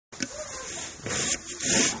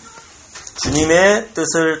주님의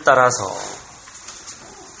뜻을 따라서,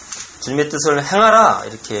 주님의 뜻을 행하라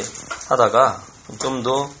이렇게 하다가 좀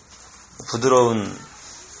더 부드러운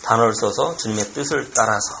단어를 써서 주님의 뜻을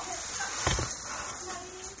따라서.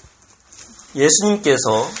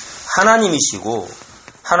 예수님께서 하나님이시고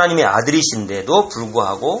하나님의 아들이신데도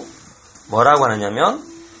불구하고 뭐라고 하느냐면,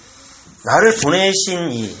 나를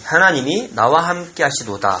보내신 이 하나님이 나와 함께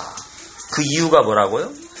하시도다. 그 이유가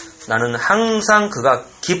뭐라고요? 나는 항상 그가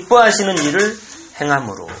기뻐하시는 일을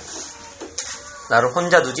행함으로 나를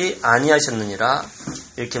혼자 두지 아니하셨느니라,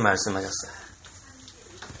 이렇게 말씀하셨어요.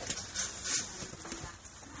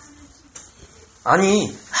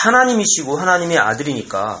 아니, 하나님이시고 하나님의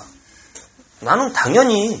아들이니까 나는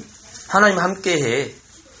당연히 하나님 함께해,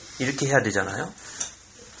 이렇게 해야 되잖아요.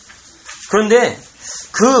 그런데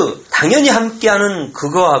그 당연히 함께하는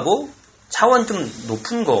그거하고 차원 좀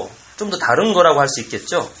높은 거, 좀 더 다른 거라고 할 수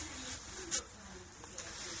있겠죠.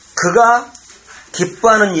 그가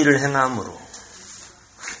기뻐하는 일을 행함으로.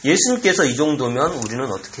 예수님께서 이 정도면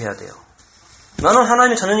우리는 어떻게 해야 돼요? 나는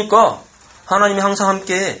하나님의 자녀니까 하나님이 항상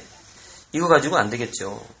함께해, 이거 가지고 안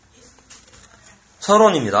되겠죠.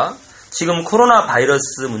 서론입니다. 지금 코로나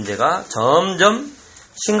바이러스 문제가 점점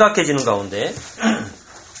심각해지는 가운데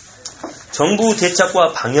정부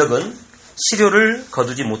대책과 방역은 실효를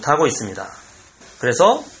거두지 못하고 있습니다.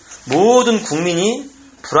 그래서 모든 국민이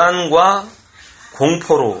불안과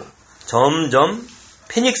공포로 점점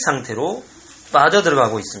패닉 상태로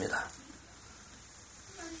빠져들어가고 있습니다.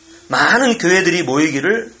 많은 교회들이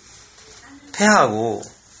모이기를 폐하고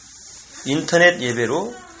인터넷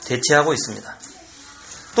예배로 대체하고 있습니다.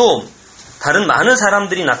 또 다른 많은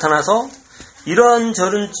사람들이 나타나서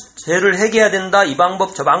이런저런 죄를 해결해야 된다, 이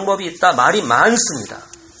방법 저 방법이 있다, 말이 많습니다.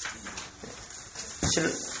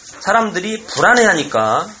 사람들이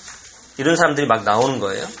불안해하니까 이런 사람들이 막 나오는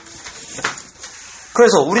거예요.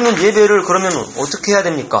 그래서 우리는 예배를 그러면 어떻게 해야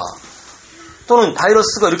됩니까? 또는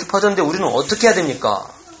바이러스가 이렇게 퍼졌는데 우리는 어떻게 해야 됩니까?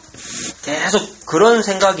 계속 그런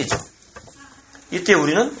생각이죠. 이때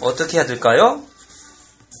우리는 어떻게 해야 될까요?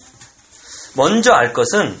 먼저 알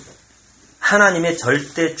것은 하나님의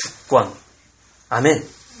절대 주권. 아멘.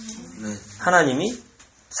 하나님이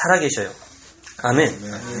살아계셔요.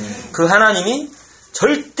 아멘. 그 하나님이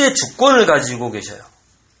절대 주권을 가지고 계셔요.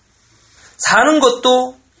 사는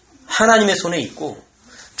것도 하나님의 손에 있고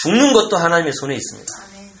죽는 것도 하나님의 손에 있습니다.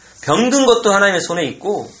 병든 것도 하나님의 손에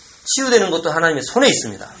있고 치유되는 것도 하나님의 손에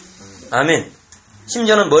있습니다. 아멘.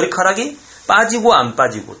 심지어는 머리카락이 빠지고 안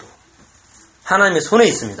빠지고도 하나님의 손에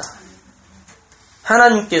있습니다.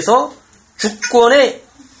 하나님께서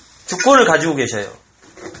주권을 가지고 계셔요.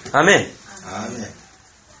 아멘.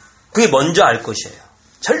 그게 먼저 알 것이에요.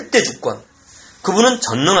 절대 주권. 그분은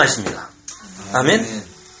전능하십니다. 아멘.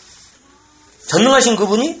 전능하신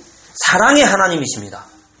그분이 사랑의 하나님이십니다.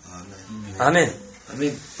 아멘.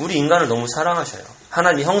 우리 인간을 너무 사랑하셔요.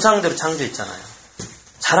 하나님 형상대로 창조했잖아요.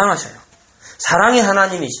 사랑하셔요. 사랑의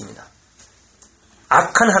하나님이십니다.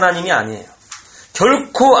 악한 하나님이 아니에요.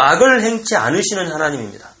 결코 악을 행치 않으시는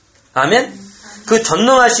하나님입니다. 아멘. 그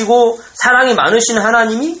전능하시고 사랑이 많으신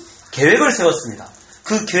하나님이 계획을 세웠습니다.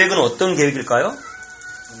 그 계획은 어떤 계획일까요?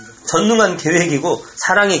 전능한 계획이고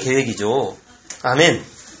사랑의 계획이죠. 아멘.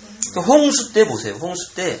 홍수 때 보세요.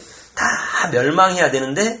 홍수 때 다 멸망해야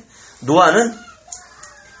되는데 노아는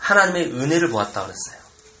하나님의 은혜를 보았다 그랬어요.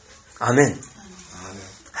 아멘.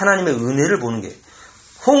 하나님의 은혜를 보는 게,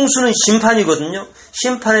 홍수는 심판이거든요.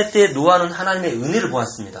 심판의 때 노아는 하나님의 은혜를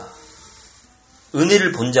보았습니다.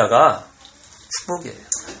 은혜를 본 자가 축복이에요.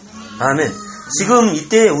 아멘. 지금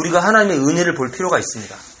이때 우리가 하나님의 은혜를 볼 필요가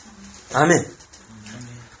있습니다. 아멘.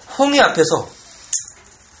 홍해 앞에서,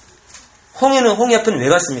 홍해 앞에는 왜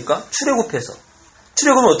갔습니까? 출애굽해서.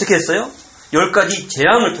 출애굽은 어떻게 했어요? 10가지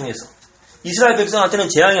재앙을 통해서. 이스라엘 백성한테는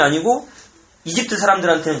재앙이 아니고 이집트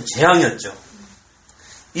사람들한테는 재앙이었죠.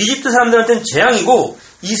 이집트 사람들한테는 재앙이고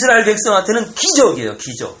이스라엘 백성한테는 기적이에요.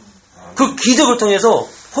 기적. 그 기적을 통해서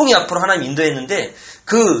홍해 앞으로 하나님 인도했는데,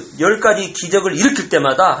 그 10가지 기적을 일으킬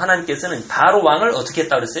때마다 하나님께서는 바로 왕을 어떻게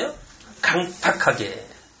했다 그랬어요? 강팍하게.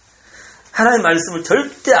 하나님의 말씀을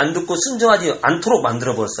절대 안 듣고 순종하지 않도록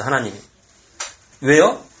만들어버렸어요. 하나님이.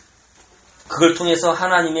 왜요? 그걸 통해서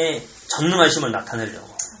하나님의 전능하심을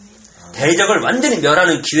나타내려고, 대적을 완전히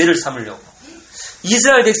멸하는 기회를 삼으려고,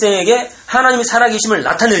 이스라엘 백성에게 하나님이 살아계심을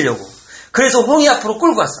나타내려고. 그래서 홍해 앞으로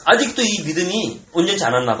끌고 갔어. 아직도 이 믿음이 온전치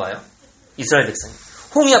않았나 봐요. 이스라엘 백성이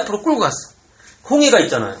홍해 앞으로 끌고 갔어. 홍해가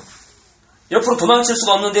있잖아요. 옆으로 도망칠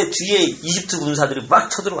수가 없는데 뒤에 이집트 군사들이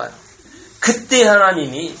막 쳐들어와요. 그때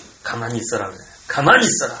하나님이 가만히 있어라 그래요. 가만히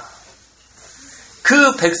있어라.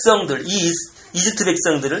 그 백성들, 이집트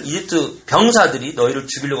백성들을, 이집트 병사들이 너희를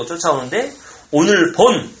죽이려고 쫓아오는데 오늘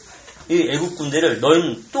본 이 애국 군대를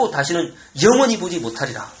너희는 또 다시는 영원히 보지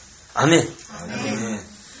못하리라. 아멘. 아멘.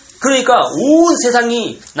 그러니까 온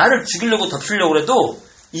세상이 나를 죽이려고 덮치려고 해도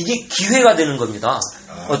이게 기회가 되는 겁니다.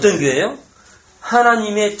 어떤 기회예요?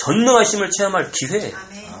 하나님의 전능하심을 체험할 기회.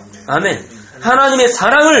 아멘. 하나님의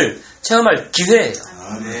사랑을 체험할 기회예요.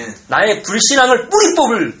 아멘. 나의 불신앙을 뿌리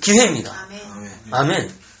뽑을 기회입니다.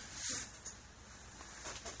 아멘.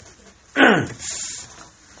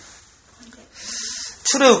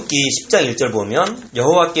 출애굽기 10장 1절 보면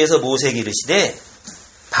여호와께서 모세에게 이르시되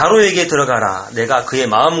바로에게 들어가라. 내가 그의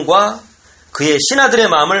마음과 그의 신하들의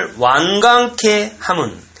마음을 완강케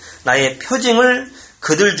함은 나의 표징을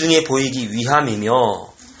그들 중에 보이기 위함이며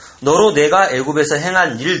너로 내가 애굽에서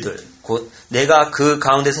행한 일들 곧 내가 그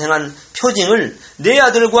가운데서 행한 표징을 내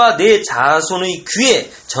아들과 내 자손의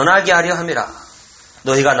귀에 전하게 하려 함이라.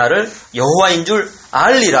 너희가 나를 여호와인 줄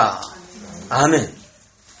알리라. 아멘.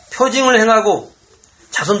 표징을 행하고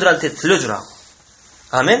자손들한테 들려주라고.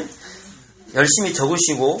 아멘. 열심히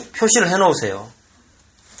적으시고 표시를 해놓으세요.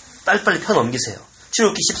 빨리빨리 펴 넘기세요.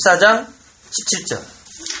 출애굽기 14장 17절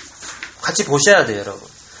같이 보셔야 돼요, 여러분.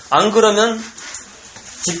 안 그러면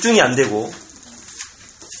집중이 안 되고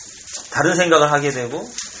다른 생각을 하게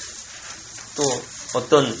되고 또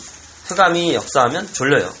어떤 흑암이 역사하면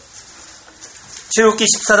졸려요. 출애굽기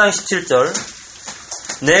 14장 17절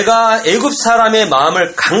내가 애굽 사람의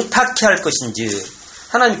마음을 강팍케 할 것인지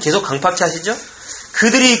하나님 계속 강팍케 하시죠?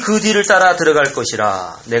 그들이 그 뒤를 따라 들어갈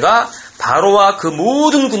것이라. 내가 바로와 그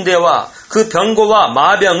모든 군대와 그 병거와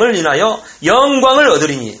마병을 인하여 영광을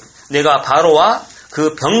얻으리니 내가 바로와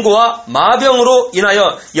그 병거와 마병으로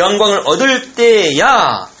인하여 영광을 얻을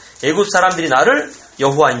때야 애굽 사람들이 나를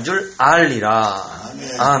여호와인 줄 알리라.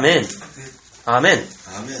 아멘. 아멘.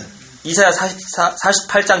 아멘. 이사야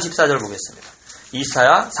 48장 14절 보겠습니다.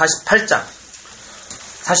 이사야 48장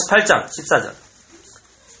 14절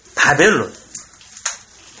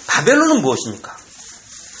바벨론은 무엇입니까?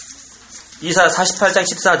 이사야 48장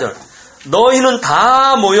 14절 너희는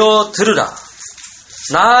다 모여 들으라.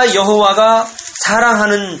 나 여호와가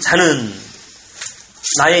사랑하는 자는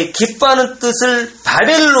나의 기뻐하는 뜻을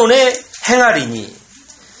바벨론에 행하리니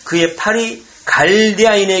그의 팔이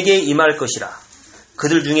갈대아인에게 임할 것이라.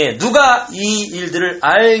 그들 중에 누가 이 일들을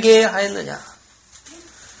알게 하였느냐.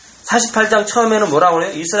 48장 처음에는 뭐라고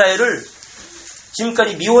그래요? 이스라엘을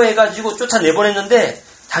지금까지 미워해가지고 쫓아내보냈는데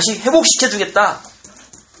다시 회복시켜주겠다.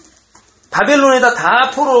 바벨론에다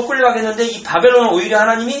다 포로로 끌려가겠는데 이 바벨론은 오히려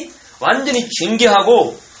하나님이 완전히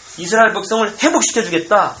징계하고 이스라엘 백성을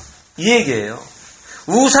회복시켜주겠다. 이 얘기예요.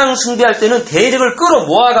 우상 숭배할 때는 대적을 끌어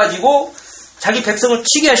모아가지고 자기 백성을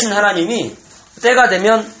치게 하신 하나님이 때가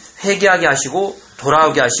되면 회개하게 하시고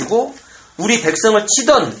돌아오게 하시고 우리 백성을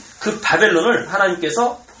치던 그 바벨론을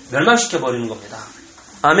하나님께서 멸망시켜버리는 겁니다.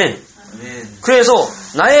 아멘. 아멘. 그래서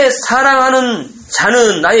나의 사랑하는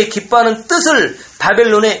자는 나의 기뻐하는 뜻을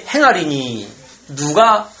바벨론에 행하리니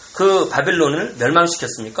누가 그 바벨론을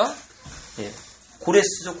멸망시켰습니까? 예.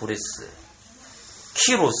 고레스죠, 고레스.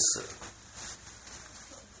 키로스.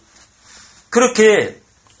 그렇게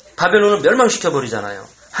바벨론을 멸망시켜버리잖아요.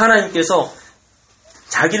 하나님께서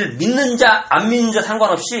자기를 믿는 자, 안 믿는 자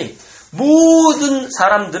상관없이 모든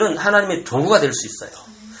사람들은 하나님의 도구가 될 수 있어요.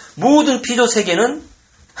 모든 피조 세계는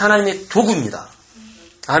하나님의 도구입니다.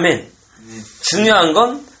 아멘. 중요한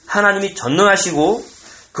건 하나님이 전능하시고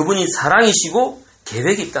그분이 사랑이시고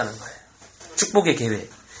계획이 있다는 거예요. 축복의 계획.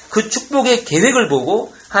 그 축복의 계획을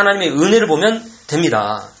보고 하나님의 은혜를 보면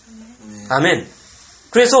됩니다. 아멘.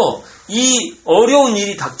 그래서 이 어려운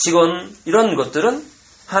일이 닥치건 이런 것들은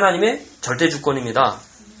하나님의 절대 주권입니다.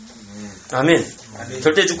 아멘.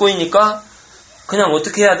 절대 주권이니까 그냥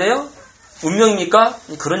어떻게 해야 돼요? 운명입니까?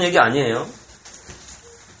 그런 얘기 아니에요.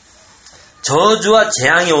 저주와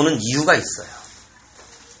재앙이 오는 이유가 있어요.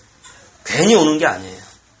 괜히 오는 게 아니에요.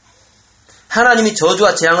 하나님이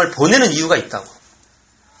저주와 재앙을 보내는 이유가 있다고.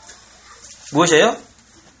 무엇이에요?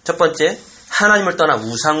 첫 번째, 하나님을 떠나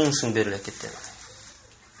우상 숭배를 했기 때문에.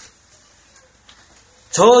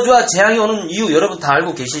 저주와 재앙이 오는 이유 여러분 다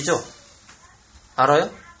알고 계시죠?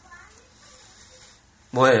 알아요?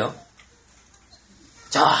 뭐예요?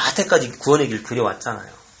 저 하태까지 구원의 길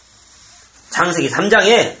그려왔잖아요. 창세기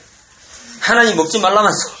 3장에 하나님 먹지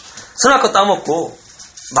말라면서 선악과 따먹고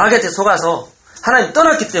마귀한테 속아서 하나님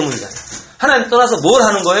떠났기 때문이잖아요. 하나님 떠나서 뭘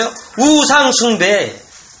하는 거예요? 우상 숭배.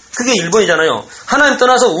 그게 1번이잖아요. 하나님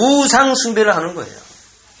떠나서 우상 숭배를 하는 거예요.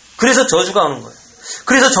 그래서 저주가 오는 거예요.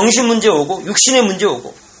 그래서 정신 문제 오고 육신의 문제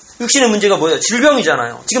오고. 육신의 문제가 뭐예요?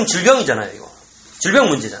 질병이잖아요. 지금 질병이잖아요. 이거 질병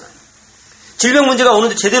문제잖아요. 질병 문제가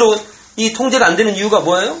오는데 제대로 이 통제가 안 되는 이유가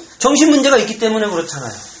뭐예요? 정신 문제가 있기 때문에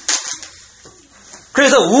그렇잖아요.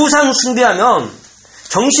 그래서 우상 숭배하면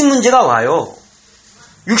정신 문제가 와요.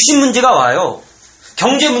 육신 문제가 와요.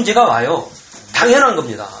 경제 문제가 와요. 당연한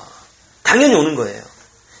겁니다. 당연히 오는 거예요.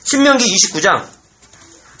 신명기 29장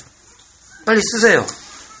빨리 쓰세요.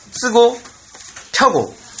 쓰고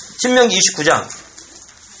펴고 신명기 29장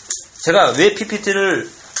제가 왜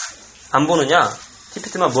PPT를 안 보느냐,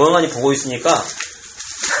 PPT만 멍하니 보고 있으니까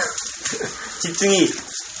집중이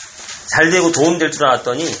잘 되고 도움될 줄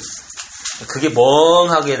알았더니 그게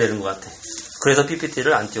멍하게 되는 것 같아. 그래서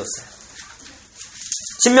PPT를 안 띄웠어요.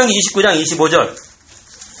 신명기 29장 25절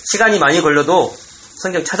시간이 많이 걸려도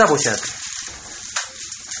성경 찾아보셔야 돼요.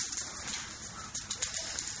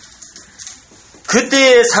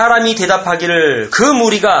 그때에 사람이 대답하기를 그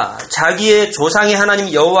무리가 자기의 조상의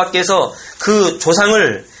하나님 여호와께서 그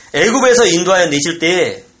조상을 애굽에서 인도하여 내실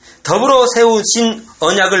때에 더불어 세우신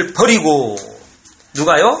언약을 버리고,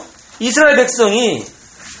 누가요? 이스라엘 백성이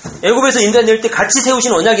애굽에서 인도하여 낼 때 같이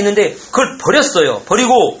세우신 언약이 있는데 그걸 버렸어요.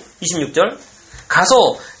 버리고 26절 가서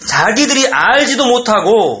자기들이 알지도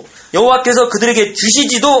못하고 여호와께서 그들에게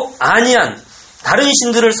주시지도 아니한 다른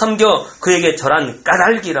신들을 섬겨 그에게 절한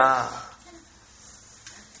까닭이라.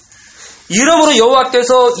 이러므로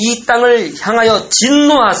여호와께서 이 땅을 향하여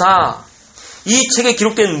진노하사 이 책에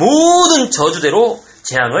기록된 모든 저주대로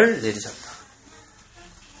재앙을 내리셨다.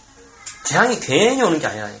 재앙이 괜히 오는 게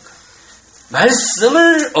아니라니까.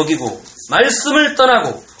 말씀을 어기고 말씀을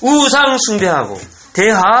떠나고 우상 숭배하고.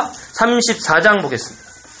 대하 34장 보겠습니다.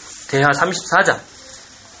 대하 34장.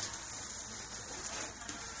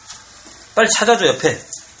 빨리 찾아줘. 옆에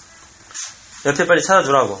빨리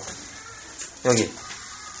찾아주라고. 여기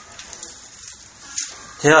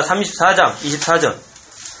대하 34장 24절.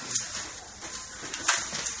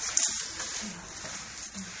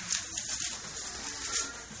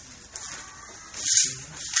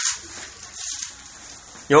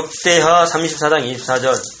 역대하 34장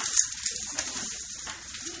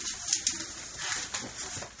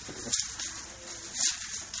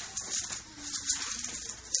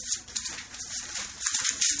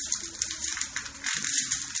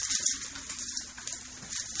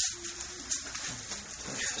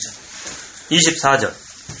 24절.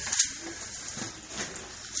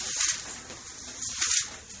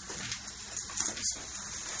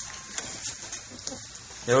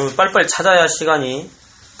 여러분 빨리빨리 찾아야 시간이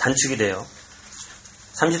단축이 돼요.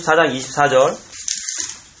 34장 24절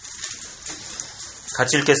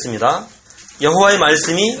같이 읽겠습니다. 여호와의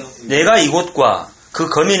말씀이 내가 이곳과 그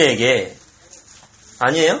거민에게,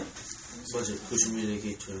 아니에요? 맞아요. 그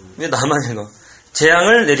주민에게 왜 나만 읽어?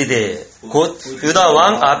 재앙을 내리되 곧 유다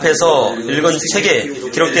왕 앞에서 읽은 책에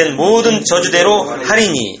기록된 모든 저주대로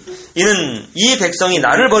하리니 이는 이 백성이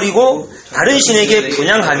나를 버리고 다른 신에게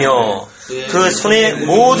분향하며 그 손의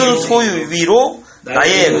모든 소유위로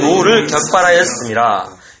나의 노를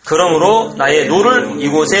격발하였습니다. 그러므로 나의 노를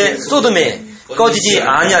이곳에 쏟음에 꺼지지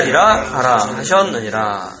아니하리라 하라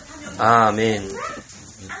하셨느니라. 아멘.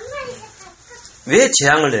 왜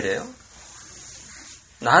재앙을 내려요?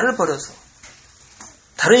 나를 버려서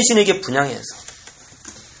다른 신에게 분향해서.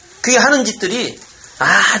 그게 하는 짓들이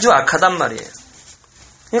아주 악하단 말이에요.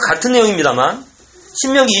 같은 내용입니다만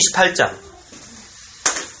신명기 28장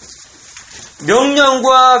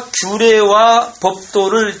명령과 규례와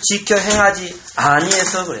법도를 지켜 행하지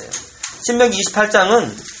아니해서 그래요. 신명기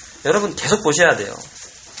 28장은 여러분 계속 보셔야 돼요.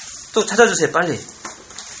 또 찾아주세요. 빨리.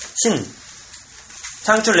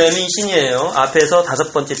 창출 레민 신이에요. 앞에서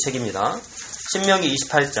 5번째 책입니다. 신명기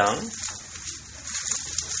 28장.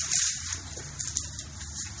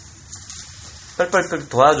 빨리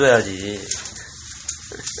도와줘야지.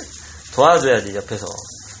 도와줘야지. 옆에서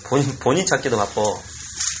본인 찾기도 바빠.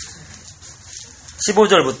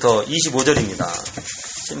 15절부터 25절입니다.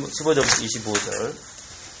 15절부터 25절.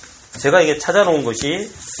 제가 이게 찾아놓은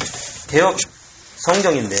것이 개역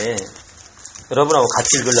성경인데 여러분하고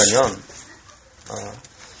같이 읽으려면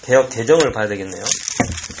개역 개정을 봐야 되겠네요.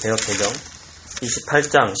 개역 개정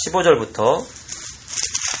 28장 15절부터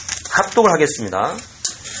합독을 하겠습니다.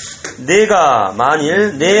 내가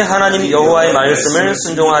만일 내 하나님 여호와의 말씀을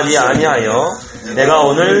순종하지 아니하여 내가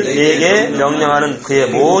오늘 네게 명령하는 그의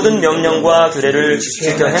모든 명령과 규례를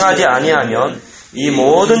지켜 행하지 아니하면 이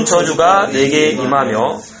모든 저주가 네게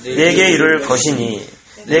임하며 네게 이를 것이니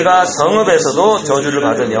내가 성읍에서도 저주를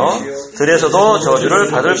받으며 들에서도 저주를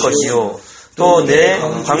받을 것이요 또 내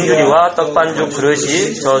광주리와 떡반죽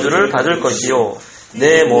그릇이 저주를 받을 것이요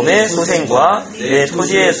내 몸의 소생과 내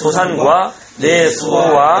토지의 소산과 내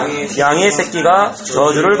소와 양의 새끼가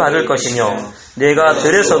저주를 받을 것이며 내가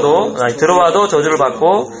들어와도 저주를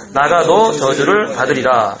받고 나가도 저주를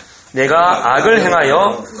받으리라. 내가 악을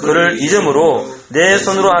행하여 그를 잊음으로 내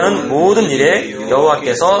손으로 하는 모든 일에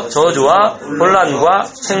여호와께서 저주와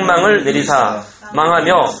혼란과 책망을 내리사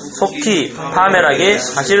망하며 속히 파멸하게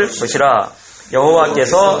하실 것이라.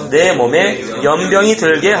 여호와께서 내 몸에 연병이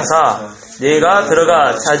들게 하사 네가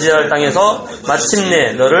들어가 차지할 땅에서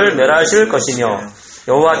마침내 너를 멸하실 것이며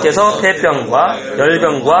여호와께서 폐병과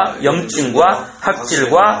열병과 염증과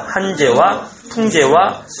학질과 한재와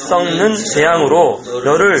풍재와 썩는 재앙으로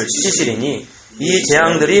너를 씻으리니 이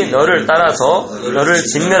재앙들이 너를 따라서 너를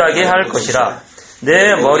진멸하게 할 것이라.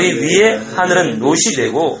 내 머리 위에 하늘은 노시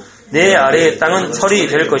되고 내 아래의 땅은 철이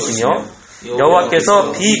될 것이며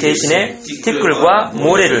여호와께서 비 대신에 티끌과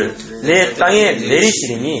모래를 내 땅에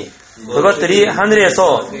내리시리니 그것들이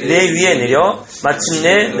하늘에서 내 위에 내려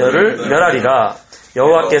마침내 너를 멸하리라.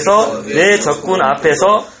 여호와께서 내 적군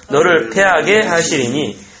앞에서 너를 패하게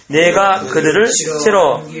하시리니 내가 그들을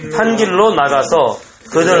치러 한 길로 나가서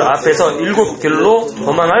그들 앞에서 7길로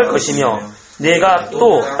도망할 것이며 내가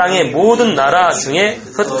또 땅의 모든 나라 중에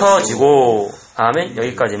흩어지고. 아멘.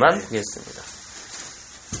 여기까지만 보겠습니다.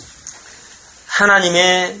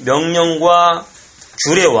 하나님의 명령과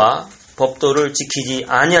규례와 법도를 지키지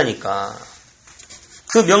아니하니까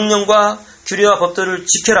그 명령과 규례와 법도를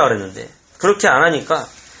지켜라 그랬는데 그렇게 안 하니까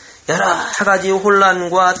여러 가지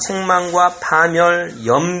혼란과 책망과 파멸,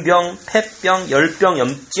 연병, 폐병, 열병,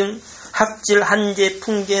 염증, 학질, 한재,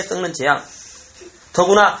 풍재, 썩는 재앙.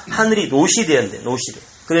 더구나 하늘이 노시되었는데 노시래.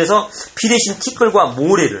 그래서 비 대신 티끌과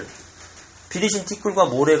모래를. 비 대신 티끌과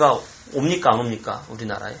모래가 옵니까 안 옵니까?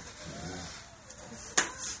 우리나라에?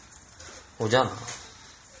 오잖아.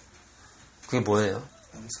 그게 뭐예요?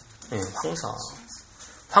 황사. 네, 황사.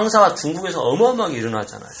 황사가 중국에서 어마어마하게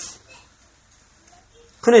일어나잖아요.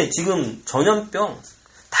 근데 지금 전염병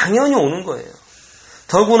당연히 오는 거예요.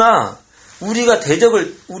 더구나 우리가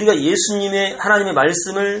예수님의 하나님의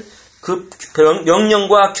말씀을 그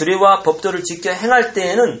명령과 규례와 법도를 지켜 행할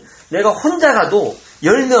때에는 내가 혼자 가도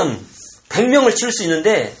 10명, 100명을 칠 수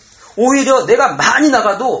있는데 오히려 내가 많이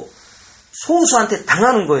나가도 소수한테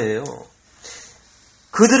당하는 거예요.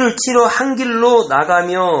 그들을 치러 한 길로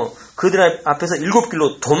나가며 그들 앞에서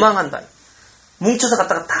 7길로 도망한다. 뭉쳐서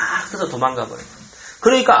갔다가 다 흩어서 도망가 버려요.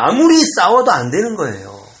 그러니까 아무리 싸워도 안 되는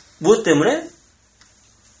거예요. 무엇 때문에?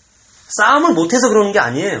 싸움을 못해서 그러는 게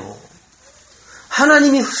아니에요.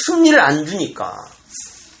 하나님이 승리를 안 주니까.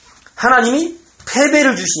 하나님이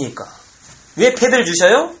패배를 주시니까. 왜 패배를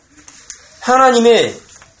주셔요? 하나님의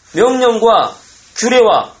명령과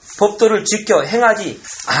규례와 법도를 지켜 행하지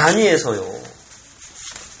아니해서요.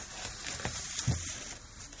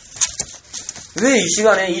 왜 이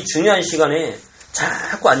시간에, 이 중요한 시간에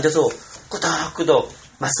자꾸 앉아서 끄덕끄덕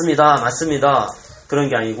맞습니다 그런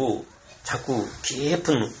게 아니고 자꾸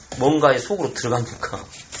깊은 뭔가의 속으로 들어갑니까?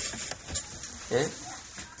 예?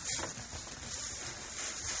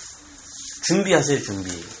 준비하세요,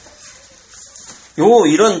 준비.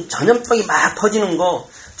 이런 전염병이 막 퍼지는 거,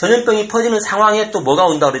 전염병이 퍼지는 상황에 또 뭐가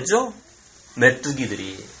온다 그랬죠?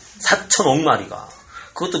 메뚜기들이 4,000억 마리가.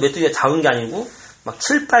 그것도 메뚜기가 작은 게 아니고 막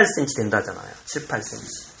 7, 8cm 된다잖아요. 7, 8cm.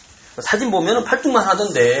 사진 보면은 팔뚝만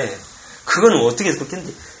하던데 그거는 어떻게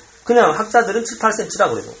그렇겠는데 그냥 학자들은 7,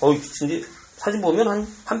 8cm라 그래요. 근데 사진 보면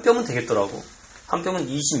한 뼘은 되겠더라고. 한 뼘은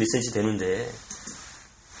 20 몇 cm 되는데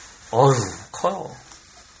커요.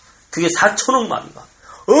 그게 4,000억 마리가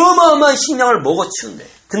어마어마한 식량을 먹어치운대.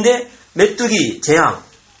 근데 메뚜기 재앙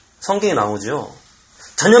성경에 나오죠.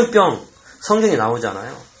 전염병 성경에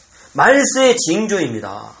나오잖아요. 말세의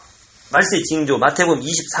징조입니다. 말세의 징조. 마태복음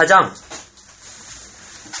 24장.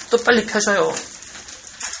 또 빨리 펴셔요.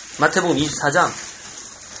 마태복음 24장.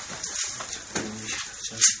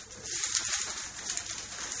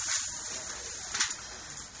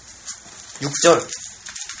 6절.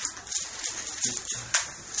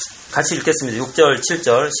 같이 읽겠습니다. 6절,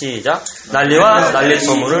 7절 시작. 난리와 난리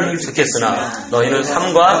소문을 듣겠으나 너희는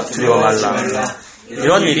삼과 두려워 말라.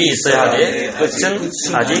 이런 일이 있어야 하되 끝은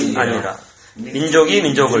아직 아니라. 민족이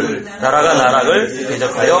민족을, 나라가 나라를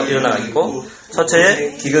대적하여 일어나겠고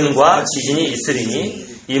서처에 기근과 지진이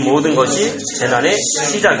있으리니 이 모든 것이 재난의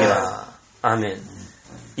시작이라. 아멘.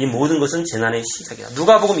 이 모든 것은 재난의 시작이라.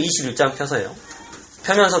 누가복음 21장 펴서요.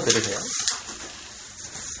 펴면서 들으세요.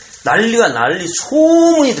 난리와 난리,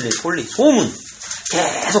 소문이 들려요. 소문.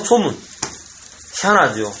 계속 소문.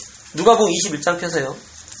 희한하죠. 누가복음 21장 펴서요.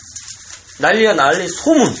 난리와 난리,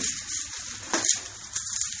 소문.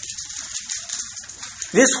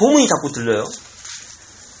 왜 소문이 자꾸 들려요?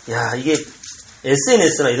 야, 이게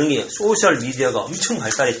SNS나 이런 게 소셜 미디어가 엄청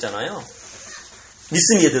발달했잖아요.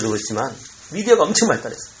 미스미디어도 그렇지만 미디어가 엄청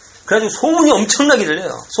발달했어. 그래가지고 소문이 엄청나게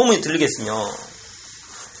들려요. 소문이 들리겠으며.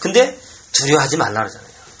 근데 두려워하지 말라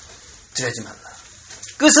그러잖아요. 두려워하지 말라.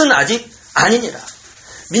 끝은 아직 아니니라.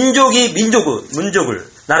 민족이 민족을,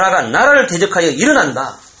 나라가 나라를 대적하여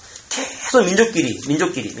일어난다. 계속 민족끼리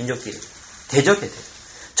대적해.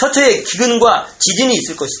 처처에 기근과 지진이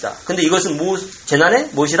있을 것이다. 근데 이것은 재난의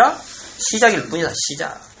무엇이라? 시작일 뿐이다.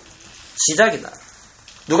 시작이다.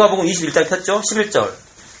 누가복음 21장 폈죠?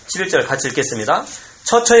 11절 같이 읽겠습니다.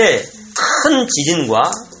 처처에 큰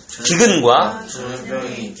지진과 기근과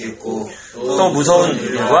전염병이 있겠고 또 무서운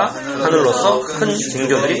일과 하늘로서 큰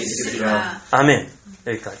징조들이 있으리라. 아멘.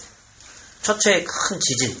 여기까지. 처처에 큰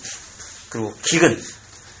지진 그리고 기근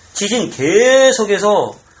지진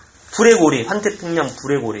계속해서 불의 고리 환태평양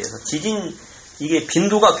불의 고리에서 지진 이게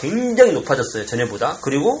빈도가 굉장히 높아졌어요. 전에보다.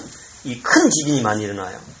 그리고 이 큰 지진이 많이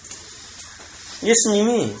일어나요.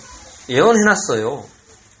 예수님이 예언해놨어요.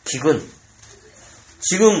 기근.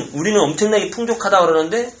 지금 우리는 엄청나게 풍족하다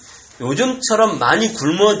그러는데 요즘처럼 많이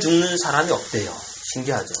굶어 죽는 사람이 없대요.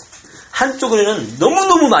 신기하죠. 한쪽에는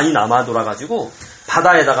너무너무 많이 남아 돌아가지고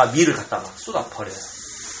바다에다가 밀을 갖다가 쏟아 버려요.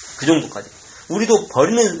 그 정도까지. 우리도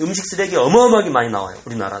버리는 음식 쓰레기 어마어마하게 많이 나와요.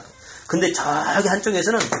 우리나라도. 근데 저기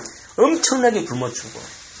한쪽에서는 엄청나게 굶어 죽어.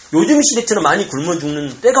 요즘 시대처럼 많이 굶어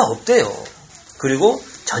죽는 때가 없대요. 그리고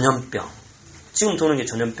전염병. 지금 도는 게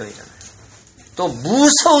전염병이잖아요. 또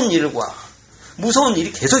무서운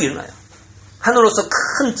일이 계속 일어나요. 하늘로서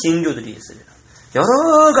큰 징조들이 있습니다.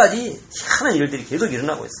 여러 가지 희한한 일들이 계속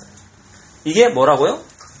일어나고 있어요. 이게 뭐라고요?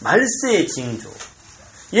 말세의 징조.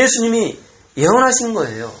 예수님이 예언하신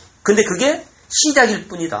거예요. 근데 그게 시작일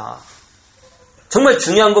뿐이다. 정말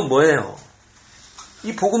중요한 건 뭐예요?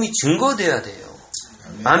 이 복음이 증거돼야 돼요.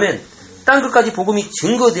 아멘. 땅끝까지 복음이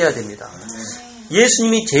증거돼야 됩니다.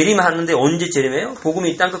 예수님이 재림하는데 언제 재림해요?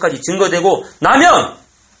 복음이 땅끝까지 증거되고 나면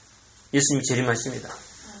예수님이 재림하십니다.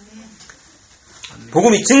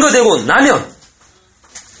 복음이 증거되고 나면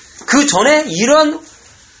그 전에 이런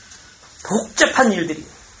복잡한 일들이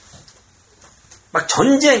막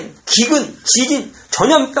전쟁, 기근, 지진,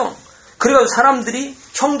 전염병 그래가지고 사람들이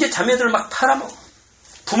형제 자매들을 막 팔아먹어.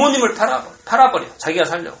 부모님을 팔아버려. 자기가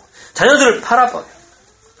살려고. 자녀들을 팔아버려.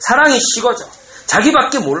 사랑이 식어져.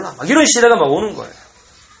 자기밖에 몰라. 막 이런 시대가 막 오는 거예요.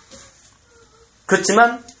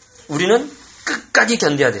 그렇지만 우리는 끝까지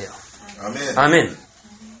견뎌야 돼요. 아멘. 아멘.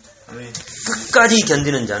 아멘. 끝까지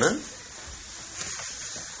견디는 자는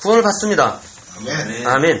구원을 받습니다. 아멘.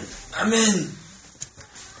 아멘. 아멘.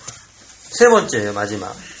 세 번째예요.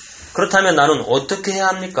 마지막. 그렇다면 나는 어떻게 해야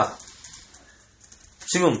합니까?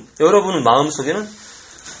 지금 여러분의 마음속에는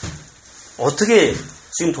어떻게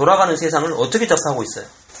지금 돌아가는 세상을 어떻게 접하고 있어요?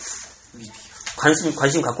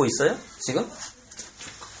 관심 갖고 있어요? 지금?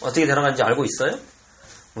 어떻게 돌아가는지 알고 있어요?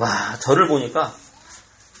 와, 저를 보니까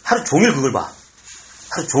하루 종일 그걸 봐.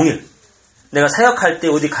 하루 종일. 내가 사역할 때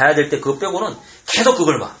어디 가야 될 때 그거 빼고는 계속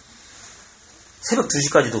그걸 봐. 새벽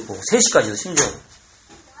 2시까지도 보고 3시까지도 심지어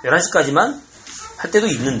 11시까지만 할 때도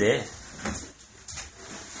있는데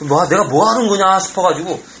내가 뭐 하는 거냐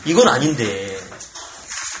싶어가지고 이건 아닌데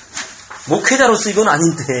목회자로서 이건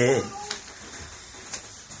아닌데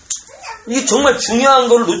이게 정말 중요한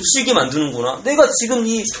걸 놓치게 만드는구나. 내가 지금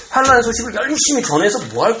이 환난의 소식을 열심히 전해서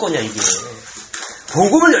뭐 할 거냐 이게.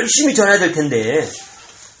 복음을 열심히 전해야 될 텐데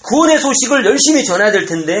구원의 소식을 열심히 전해야 될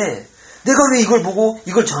텐데 내가 왜 이걸 보고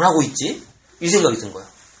이걸 전하고 있지? 이 생각이 든 거야.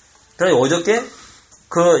 그래서 어저께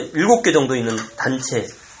그 7개 정도 있는 단체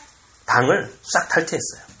당을 싹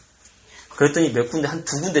탈퇴했어요. 그랬더니 몇 군데 한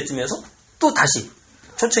 2군데쯤에서 또 다시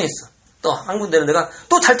초청했어. 또 한 군데는 내가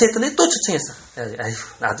또 탈퇴했더니 또 초청했어. 아휴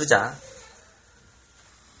놔두자.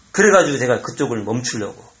 그래가지고 제가 그쪽을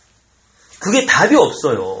멈추려고. 그게 답이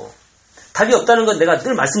없어요. 답이 없다는 건 내가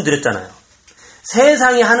늘 말씀드렸잖아요.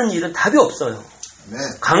 세상에 하는 일은 답이 없어요. 네.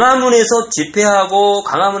 강화문에서 집회하고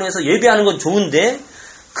강화문에서 예배하는 건 좋은데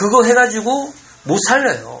그거 해가지고 못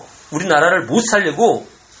살려요. 우리나라를 못 살려고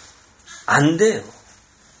안 돼요.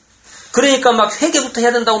 그러니까 막 회개부터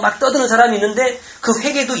해야 된다고 막 떠드는 사람이 있는데 그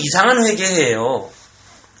회개도 이상한 회개예요.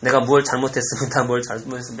 내가 뭘 잘못했습니다. 뭘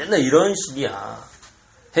잘못했습니다. 맨날 이런 식이야.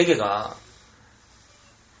 회개가.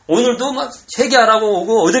 오늘도 막 회개하라고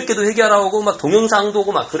오고 어저께도 회개하라고 오고 막 동영상도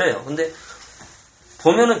오고 막 그래요. 근데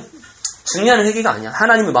보면은 중요한 회개가 아니야.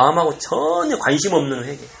 하나님의 마음하고 전혀 관심 없는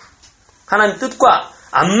회개. 하나님 뜻과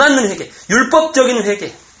안 맞는 회개. 율법적인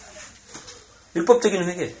회개. 율법적인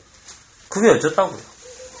회개. 그게 어쩌다고요?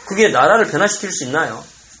 그게 나라를 변화시킬 수 있나요?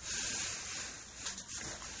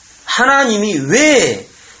 하나님이 왜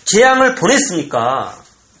재앙을 보냈습니까?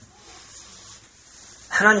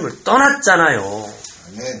 하나님을 떠났잖아요.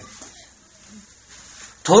 아멘.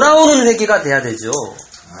 돌아오는 회개가 돼야 되죠.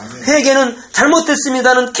 아멘. 회개는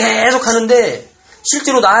잘못됐습니다는 계속 하는데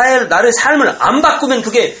실제로 나의 삶을 안 바꾸면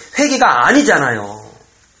그게 회개가 아니잖아요.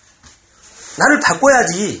 나를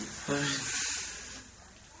바꿔야지.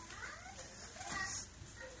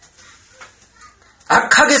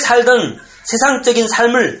 착하게 살던 세상적인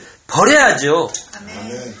삶을 버려야죠.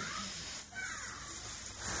 아멘.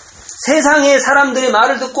 세상의 사람들의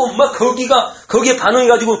말을 듣고 막 거기에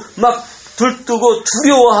반응해가지고 막 들뜨고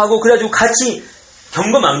두려워하고 그래가지고 같이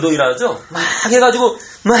경거망동이라 하죠. 막 해가지고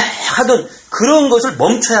막 하던 그런 것을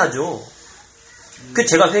멈춰야죠. 그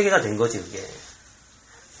제가 회개가 된 거지 그게.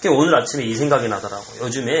 오늘 아침에 이 생각이 나더라고요.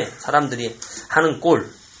 요즘에 사람들이 하는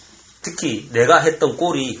꼴, 특히 내가 했던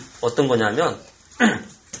꼴이 어떤 거냐면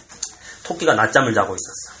토끼가 낮잠을 자고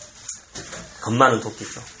있었어. 겁 많은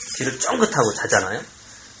토끼죠. 귀를 쫑긋하고 자잖아요.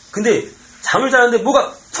 근데 잠을 자는데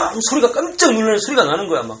뭐가 소리가 깜짝 놀라는 소리가 나는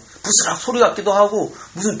거야. 막 부스락 소리 같기도 하고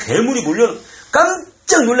무슨 괴물이 몰려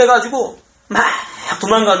깜짝 놀래가지고 막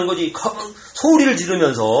도망가는 거지. 소리를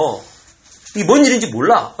지르면서 이게 뭔 일인지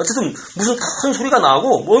몰라. 어쨌든 무슨 큰 소리가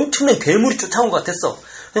나고 뭐 엄청난 괴물이 쫓아온 것 같았어.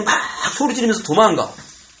 막 소리 지르면서 도망가.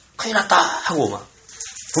 큰일 났다 하고 막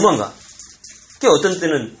도망가. 그게 어떤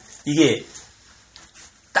때는 이게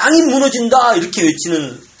땅이 무너진다 이렇게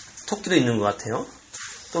외치는 토끼도 있는 것 같아요.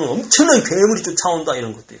 또는 엄청난 괴물이 쫓아온다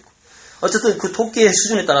이런 것도 있고. 어쨌든 그 토끼의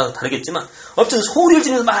수준에 따라서 다르겠지만 어쨌든 소리를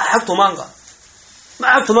지르면서 막 도망가.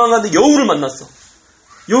 막 도망가는데 여우를 만났어.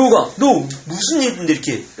 여우가 너 무슨 일인데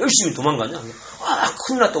이렇게 열심히 도망가냐? 아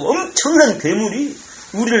큰일 났다고. 엄청난 괴물이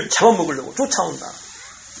우리를 잡아먹으려고 쫓아온다.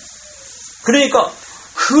 그러니까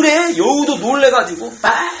그래 여우도 놀래가지고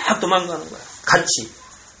막 도망가는 거야. 같이.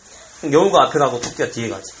 여우가 앞에 가고 토끼가 뒤에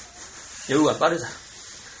가지. 여우가 빠르잖아.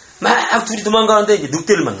 막 둘이 도망가는데 이제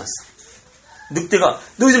늑대를 만났어. 늑대가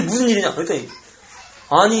너희들 무슨 일이냐? 그러니까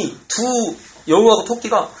아니 두 여우하고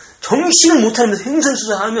토끼가 정신을 못 차리면서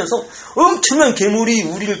횡설수설하면서 엄청난 괴물이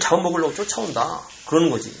우리를 잡아먹으려고 쫓아온다.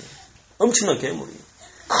 그러는 거지. 엄청난 괴물이.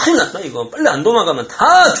 큰일 났다 이거. 빨리 안 도망가면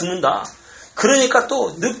다 죽는다. 그러니까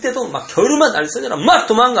또 늑대도 막 겨루만 날서냐 막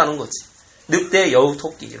도망가는 거지. 늑대, 여우,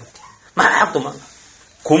 토끼 이렇게 막 도망가.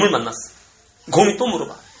 곰을 만났어. 곰이 또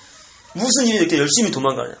물어봐. 무슨 일이 이렇게 열심히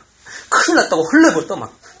도망가냐. 큰일 났다고 헐레벌떡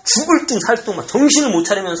막 죽을 둥 살 둥 막 정신을 못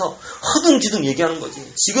차리면서 허둥지둥 얘기하는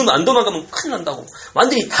거지. 지금 안 도망가면 큰일 난다고.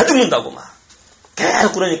 완전히 다 죽는다고 막.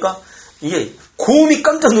 계속 그러니까 이게 곰이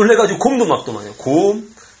깜짝 놀래가지고 곰도 막 도망가요.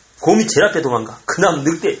 곰이 제일 앞에 도망가. 그 다음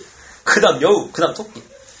늑대, 그 다음 여우, 그 다음 토끼.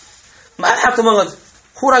 막 도망가.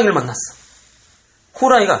 호랑이를 만났어.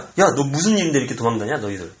 호랑이가 야 너 무슨 일인데 이렇게 도망가냐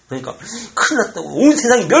너희들. 그러니까 큰일 났다고. 온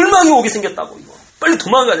세상이 멸망이 오게 생겼다고 이거. 빨리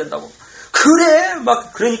도망가야 된다고. 그래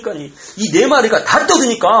막 그러니까 이 네 마리가 다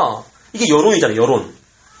떠드니까 이게 여론이잖아. 여론.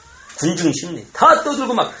 군중 심리. 다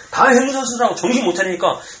떠들고 막 다 행선수라고 정신 못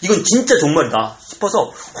차리니까 이건 진짜 정말이다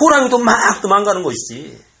싶어서 호랑이도 막 도망가는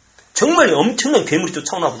것이지. 정말 엄청난 괴물이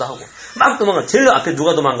쫓아오나 보다 하고 막 도망가. 제일 앞에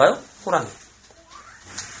누가 도망가요? 호랑이.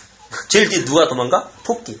 제일 뒤에 누가 도망가?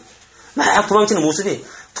 토끼. 막 도망치는 모습이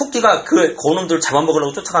토끼가 그 고놈들을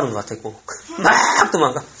잡아먹으려고 쫓아가는 것 같았고 막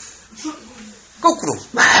도망가. 거꾸로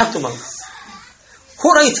막 도망가.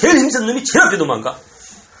 호랑이 제일 힘센 놈이 제일 앞에 도망가.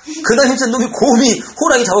 그 다음 힘센 놈이 곰이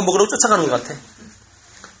호랑이 잡아먹으려고 쫓아가는 것 같아.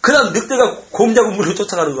 그 다음 늑대가 곰 잡아먹으려고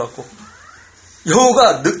쫓아가는 것 같고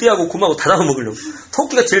여우가 늑대하고 곰하고 다 잡아먹으려고.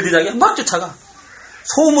 토끼가 제일 대장이야. 막 쫓아가.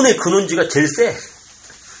 소문의 근원지가 제일 세.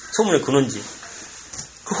 소문의 근원지.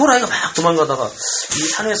 그 호랑이가 막 도망가다가 이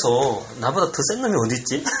산에서 나보다 더 센 놈이 어디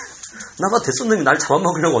있지? 나보다 더 센 놈이 날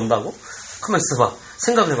잡아먹으려고 온다고? 가만히 있어봐.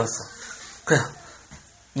 생각을 해봤어. 그래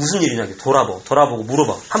무슨 일이냐 돌아보고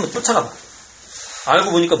물어봐. 한번 쫓아가봐.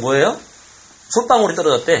 알고 보니까 뭐예요? 솥방울이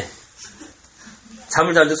떨어졌대.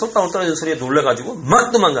 잠을 자는데 솥방울 떨어진 소리에 놀래가지고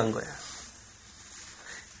막 도망간 거야.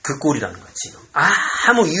 그 꼴이라는 거야 지금.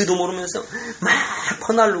 아무 이유도 모르면서 막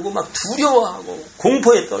퍼날르고 막 두려워하고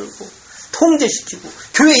공포에 떨고 통제시키고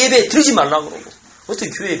교회 예배 드리지 말라고 그러고. 어떻게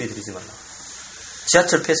교회 예배 드리지 말라고.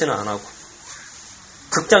 지하철 폐쇄는 안 하고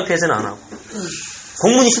극장 폐쇄는 안 하고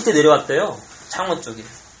공문이 실제 내려왔대요. 창원 쪽에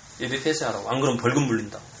예배 폐쇄하라고. 안 그러면 벌금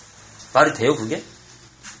물린다고. 말이 돼요 그게?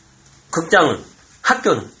 극장은,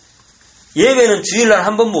 학교는, 예배는 주일날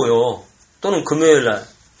한 번 모여. 또는 금요일날,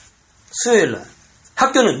 수요일날.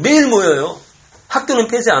 학교는 매일 모여요. 학교는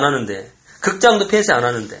폐쇄 안 하는데, 극장도 폐쇄 안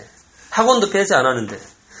하는데, 학원도 폐쇄 안 하는데,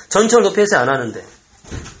 전철도 폐쇄 안 하는데,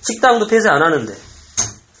 식당도 폐쇄 안 하는데,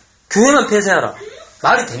 교회만 폐쇄하라.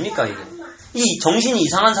 말이 됩니까 이게? 이 정신이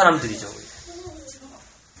이상한 사람들이죠.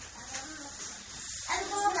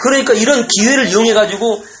 그러니까 이런 기회를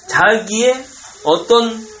이용해가지고 자기의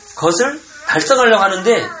어떤 것을 달성하려고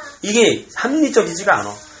하는데 이게 합리적이지가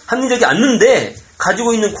않아. 합리적이 않는데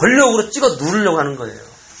가지고 있는 권력으로 찍어 누르려고 하는 거예요.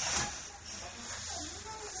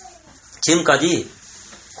 지금까지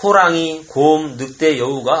호랑이, 곰, 늑대,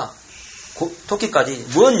 여우가 토끼까지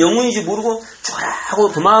뭔 영웅인지 모르고 쫙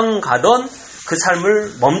하고 도망가던 그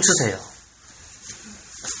삶을 멈추세요.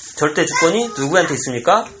 절대 주권이 누구한테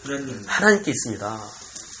있습니까? 하나님. 하나님께 있습니다.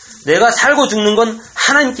 내가 살고 죽는 건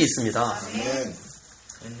하나님께 있습니다. 아멘.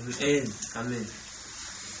 아멘.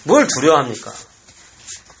 뭘 두려워합니까?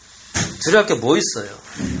 두려울 게 뭐 있어요?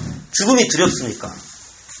 죽음이 두렵습니까?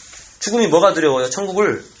 죽음이 뭐가 두려워요?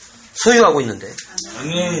 천국을 소유하고 있는데.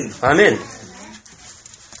 아멘. 아멘.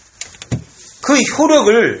 그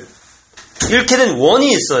효력을 잃게 된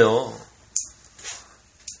원인이 있어요.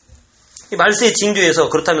 이 말세의 징조에서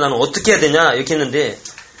그렇다면 나는 어떻게 해야 되냐 이렇게 했는데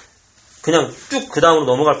그냥 쭉 그 다음으로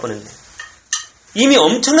넘어갈 뻔했네. 이미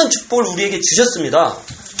엄청난 축복을 우리에게 주셨습니다.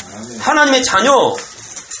 아멘. 하나님의 자녀,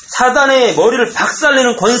 사단의 머리를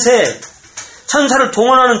박살내는 권세, 천사를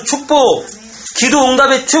동원하는 축복, 기도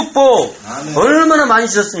응답의 축복, 아멘. 얼마나 많이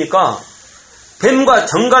주셨습니까? 뱀과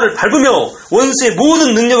정갈을 밟으며 원수의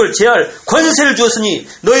모든 능력을 제할 권세를 주었으니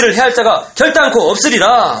너희를 해할 자가 결단코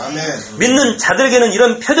없으리라. 아멘. 믿는 자들에게는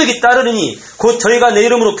이런 표적이 따르리니 곧 저희가 내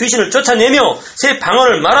이름으로 귀신을 쫓아내며 새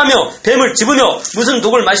방언을 말하며 뱀을 집으며 무슨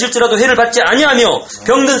독을 마실지라도 해를 받지 아니하며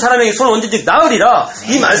병든 사람에게 손을 얹은즉 나으리라.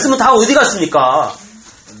 이 말씀은 다 어디 갔습니까?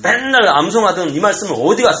 맨날 암송하던 이 말씀은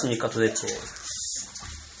어디 갔습니까 도대체?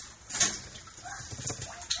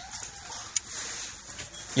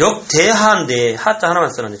 역대하인데 하자 하나만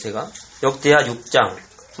써놨는데 제가 역대하 6장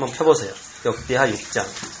한번 펴보세요. 역대하 6장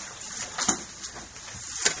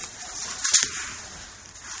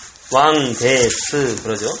왕데스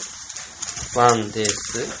그러죠.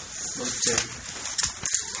 왕데스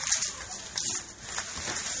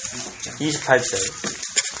 28절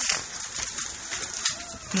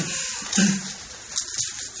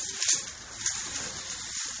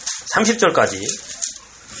 30절까지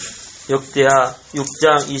역대하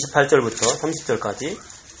 6장 28절부터 30절까지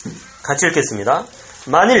같이 읽겠습니다.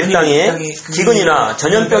 만일 이 땅에 기근이나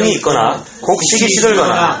전염병이 있거나 곡식이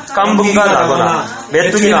시들거나 깐부기가 나거나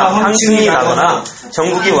메뚜기나 황충이 나거나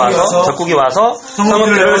적국이 와서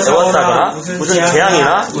성읍들을 에워싸거나 무슨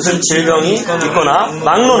재앙이나 무슨 질병이 있거나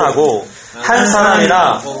막론하고 한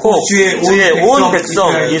사람이나 혹 주의 온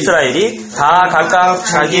백성 이스라엘이 다 각각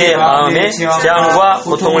자기의 마음의 재앙과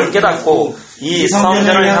고통을 깨닫고 이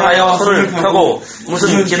성전을 향하여 손을 펴고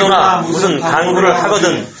무슨 기도나 무슨 간구를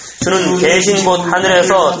하거든 주는 계신 곳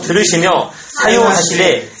하늘에서 들으시며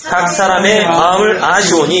사유하시되 각 사람의 마음을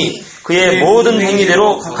아시오니 그의 모든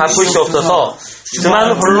행위대로 갚으시옵소서.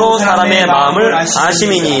 그만 홀로 사람의 마음을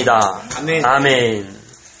아심이니이다. 아멘.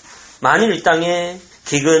 만일 이 땅에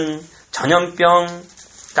기근, 전염병,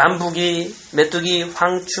 깐부기, 메뚜기,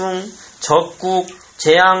 황충, 적국,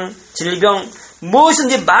 재앙, 질병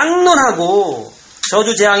무엇인지 막론하고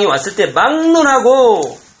저주 재앙이 왔을 때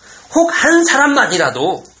막론하고 혹 한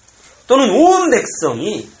사람만이라도 또는 온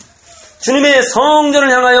백성이 주님의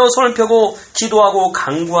성전을 향하여 손을 펴고 기도하고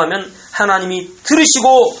간구하면 하나님이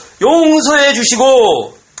들으시고 용서해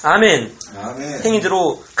주시고 아멘. 아멘.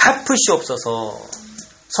 행위대로 갚으시옵소서.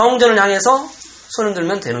 성전을 향해서 손을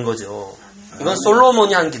들면 되는 거죠. 이건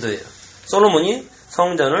솔로몬이 한 기도예요. 솔로몬이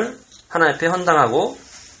성전을 하나님 앞에 헌당하고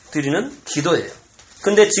드리는 기도예요.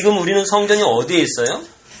 근데 지금 우리는 성전이 어디에 있어요?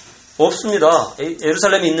 없습니다.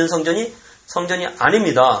 예루살렘에 있는 성전이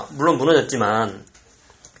아닙니다. 물론 무너졌지만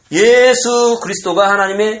예수 그리스도가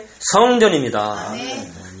하나님의 성전입니다.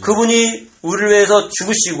 아멘. 그분이 우리를 위해서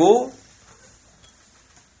죽으시고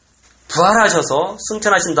부활하셔서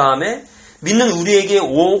승천하신 다음에 믿는 우리에게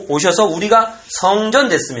오셔서 우리가 성전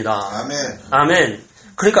됐습니다. 아멘. 아멘.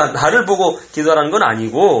 그러니까 나를 보고 기도하라는 건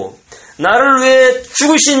아니고 나를 위해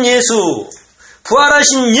죽으신 예수,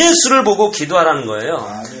 부활하신 예수를 보고 기도하라는 거예요.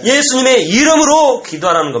 아멘. 예수님의 이름으로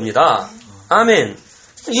기도하라는 겁니다. 아멘.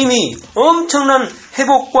 이미 엄청난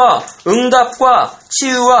회복과 응답과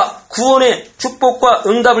치유와 구원의 축복과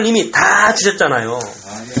응답을 이미 다 주셨잖아요.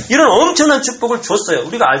 아멘. 이런 엄청난 축복을 줬어요.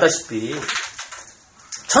 우리가 알다시피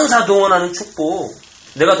천사 동원하는 축복,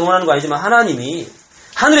 내가 동원하는 거 아니지만 하나님이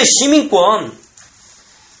하늘의 시민권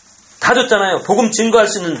다 줬잖아요. 복음 증거할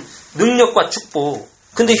수 있는 능력과 축복.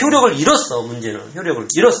 근데 효력을 잃었어. 문제는 효력을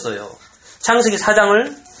잃었어요. 창세기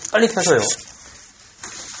 4장을 빨리 펴서요.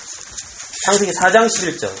 창세기 4장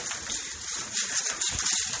 11절.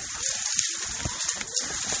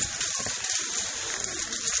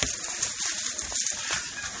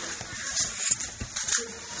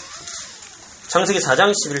 창세기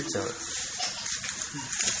 4장 11절.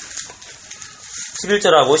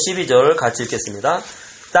 11절하고 12절 같이 읽겠습니다.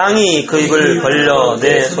 땅이 그 입을 벌려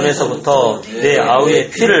내 손에서부터 내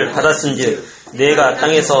아우의 피를 받았은즉 내가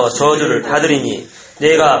땅에서 저주를 받으리니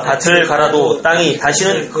내가 밭을 갈아도 땅이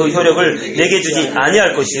다시는 그 효력을 내게 주지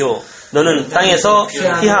아니할 것이요 너는 땅에서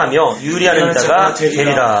피하며 유리하는 자가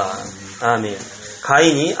되리라. 아멘.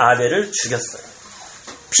 가인이 아벨을 죽였어요.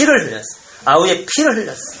 피를 흘렸어요. 아우의 피를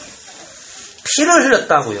흘렸어요. 피를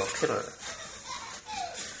흘렸다고요. 피를.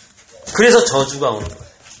 그래서 저주가 오는 거예요.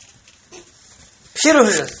 피를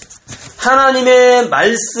흘렸어요. 하나님의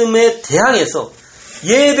말씀에 대항해서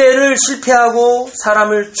예배를 실패하고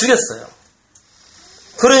사람을 죽였어요.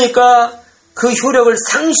 그러니까 그 효력을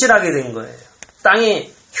상실하게 된 거예요.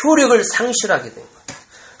 땅의 효력을 상실하게 된 거예요.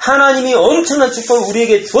 하나님이 엄청난 축복을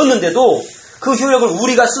우리에게 주었는데도 그 효력을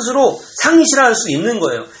우리가 스스로 상실할 수 있는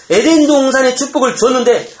거예요. 에덴 동산의 축복을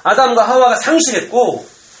줬는데 아담과 하와가 상실했고,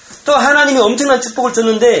 또 하나님이 엄청난 축복을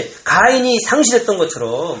줬는데 가인이 상실했던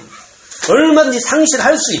것처럼 얼마든지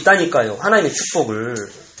상실할 수 있다니까요. 하나님의 축복을.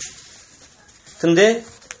 근데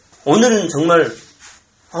오늘은 정말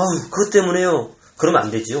그것 때문에요. 그러면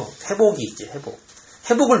안 되지요. 회복이 있지, 회복.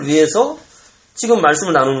 회복을 위해서 지금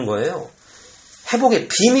말씀을 나누는 거예요. 회복의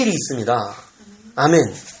비밀이 있습니다. 아멘.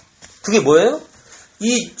 그게 뭐예요?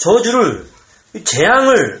 이 저주를, 이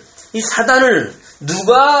재앙을, 이 사단을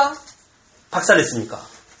누가 박살냈습니까?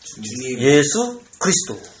 주님. 예수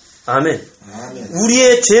그리스도. 아멘. 아멘.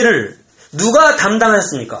 우리의 죄를 누가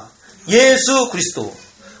담당하였습니까? 예수 그리스도.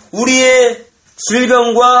 우리의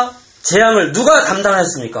질병과 재앙을 누가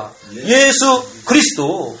담당하였습니까? 예수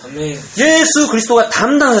그리스도. 아멘. 예수 그리스도가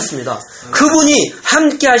담당하였습니다. 그분이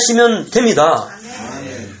함께 하시면 됩니다.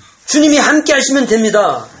 아멘. 주님이 함께 하시면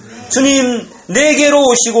됩니다. 주님 내게로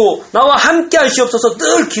오시고 나와 함께 하시옵소서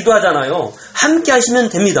늘 기도하잖아요. 함께 하시면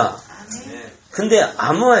됩니다. 근데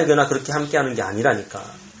아무에게나 그렇게 함께 하는 게 아니라니까.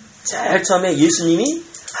 제일 처음에 예수님이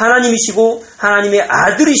하나님이시고 하나님의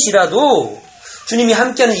아들이시라도 주님이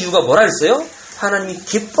함께하는 이유가 뭐라 그랬어요? 하나님이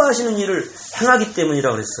기뻐하시는 일을 행하기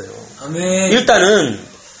때문이라고 그랬어요. 아멘. 일단은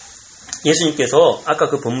예수님께서 아까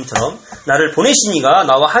그 본문처럼 나를 보내신 이가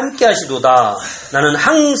나와 함께 하시도다. 나는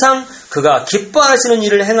항상 그가 기뻐하시는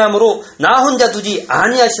일을 행함으로 나 혼자 두지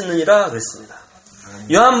아니하시느니라 그랬습니다.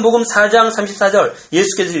 요한복음 4장 34절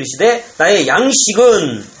예수께서 이르시되 나의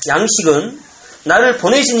양식은 나를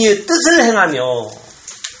보내신 이의 뜻을 행하며,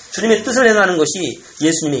 주님의 뜻을 행하는 것이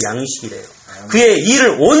예수님의 양식이래요. 그의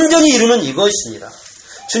일을 온전히 이루는 이것입니다.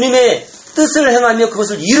 주님의 뜻을 행하며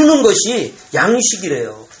그것을 이루는 것이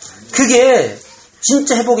양식이래요. 그게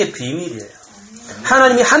진짜 회복의 비밀이에요.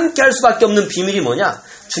 하나님이 함께 할 수밖에 없는 비밀이 뭐냐?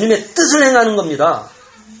 주님의 뜻을 행하는 겁니다.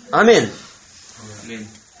 아멘. 아멘.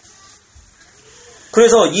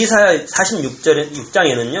 그래서 이사야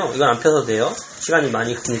 46장에는요, 이건 안 펴도 돼요. 시간이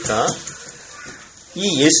많이 가니까.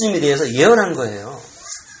 이 예수님에 대해서 예언한 거예요.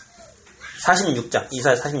 46장,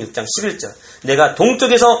 이사야 46장 11절. 내가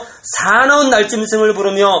동쪽에서 사나운 날짐승을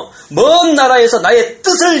부르며 먼 나라에서 나의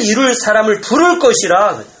뜻을 이룰 사람을 부를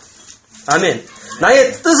것이라. 아멘.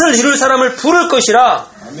 나의 뜻을 이룰 사람을 부를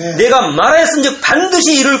것이라. 아멘. 내가 말하였은즉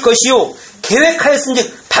반드시 이룰 것이요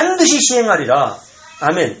계획하였은즉 반드시 시행하리라.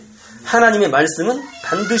 아멘. 하나님의 말씀은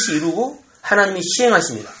반드시 이루고 하나님이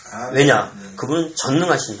시행하십니다. 아멘. 왜냐? 그분은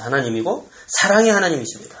전능하신 하나님이고 사랑의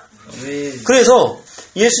하나님이십니다. 아멘. 그래서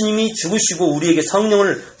예수님이 죽으시고 우리에게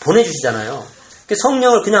성령을 보내주시잖아요.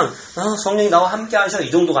 성령을 그냥 성령이 나와 함께 하셔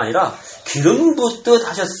이 정도가 아니라 기름 붓듯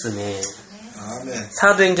하셨음에. 아멘.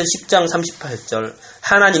 사도행전 10장 38절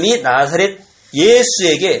하나님이 나사렛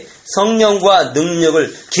예수에게 성령과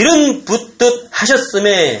능력을 기름 붓듯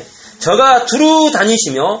하셨음에 저가 두루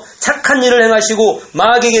다니시며 착한 일을 행하시고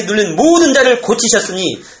마귀에게 눌린 모든 자를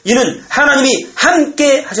고치셨으니 이는 하나님이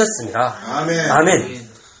함께 하셨습니다. 아멘. 아멘.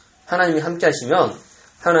 하나님이 함께 하시면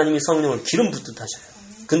하나님이 성령을 기름 붓듯 하셔요.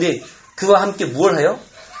 근데 그와 함께 무엇을 해요?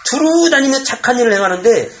 두루 다니며 착한 일을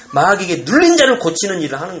행하는데 마귀에게 눌린 자를 고치는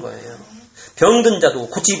일을 하는 거예요. 병든 자도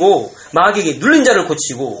고치고 마귀에게 눌린 자를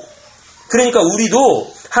고치고. 그러니까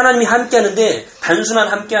우리도 하나님이 함께 하는데 단순한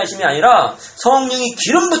함께 하심이 아니라 성령이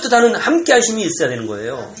기름 붓듯 하는 함께 하심이 있어야 되는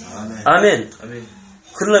거예요. 아멘. 아멘. 아멘.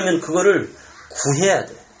 그러려면 그거를 구해야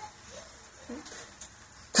돼.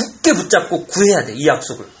 굳게 붙잡고 구해야 돼. 이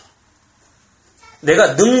약속을.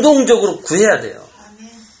 내가 능동적으로 구해야 돼요.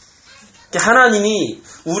 하나님이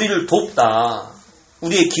우리를 돕다.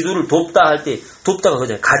 우리의 기도를 돕다 할 때 돕다가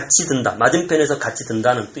그잖아요. 같이 든다. 맞은편에서 같이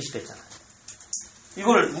든다는 뜻이 되잖아요.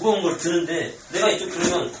 이걸 무거운 걸 드는데 내가 이쪽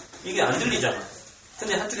들으면 이게 안 들리잖아.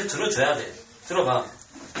 근데 한쪽에 들어줘야 돼. 들어봐.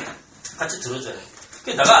 같이 들어줘야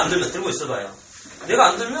돼. 내가 안 들면 들고 있어봐요. 내가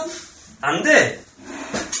안 들면 안 돼.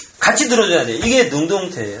 같이 들어줘야 돼. 이게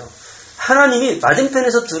능동태예요. 하나님이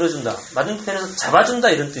맞은편에서 들어준다. 맞은편에서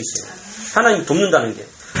잡아준다 이런 뜻이에요. 하나님 돕는다는 게.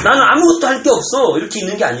 나는 아무것도 할 게 없어. 이렇게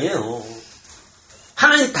있는 게 아니에요.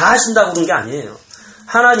 하나님 다 하신다고 그런 게 아니에요.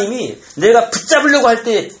 하나님이 내가 붙잡으려고 할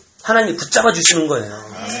때 하나님이 붙잡아 주시는 거예요.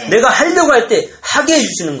 내가 하려고 할 때 하게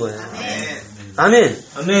해주시는 거예요. 아멘.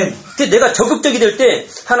 아멘. 내가 적극적이 될 때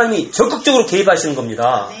하나님이 적극적으로 개입하시는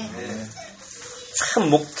겁니다.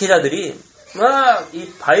 참 목회자들이 막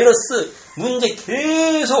이 바이러스 문제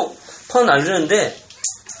계속 퍼날리는데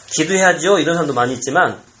기도해야죠. 이런 사람도 많이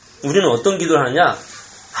있지만 우리는 어떤 기도를 하느냐?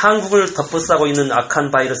 한국을 덮어싸고 있는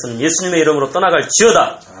악한 바이러스는 예수님의 이름으로 떠나갈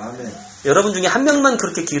지어다. 아멘. 여러분 중에 한 명만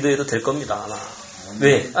그렇게 기도해도 될 겁니다. 아마.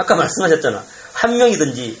 왜? 아까 말씀하셨잖아. 한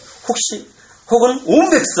명이든지 혹은 온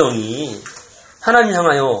백성이 하나님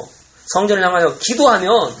향하여 성전을 향하여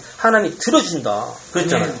기도하면 하나님이 들어주신다.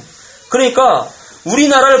 그랬잖아요. 그러니까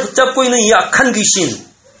우리나라를 붙잡고 있는 이 악한 귀신,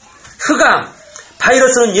 흑암,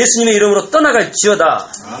 바이러스는 예수님의 이름으로 떠나갈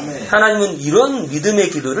지어다. 아멘. 하나님은 이런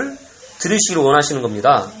믿음의 기도를 들으시기를 원하시는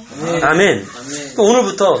겁니다. 아멘. 아멘.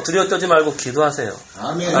 오늘부터 두려워 떨지 말고 기도하세요.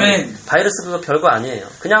 아멘. 아멘. 바이러스 그거 별거 아니에요.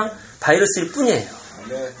 그냥 바이러스일 뿐이에요.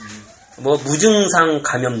 아멘. 뭐 무증상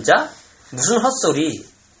감염자? 무슨 헛소리.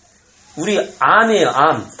 우리 암이에요.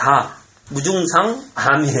 암. 다. 무증상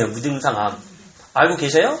암이에요. 무증상 암. 알고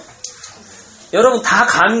계세요? 여러분 다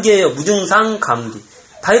감기예요. 무증상 감기.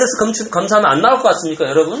 바이러스 검사하면 안 나올 것 같습니까,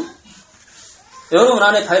 여러분? 여러분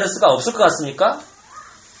안에 바이러스가 없을 것 같습니까?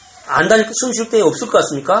 안 다닐 숨 쉴 때 없을 것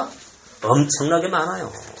같습니까? 엄청나게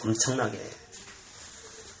많아요. 엄청나게.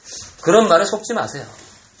 그런 말에 속지 마세요.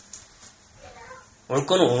 올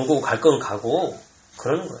거는 오고 갈 거는 가고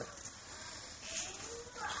그러는 거예요.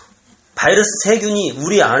 바이러스 세균이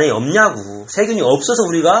우리 안에 없냐고. 세균이 없어서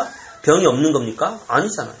우리가 병이 없는 겁니까?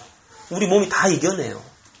 아니잖아요. 우리 몸이 다 이겨내요.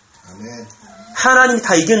 아멘. 하나님이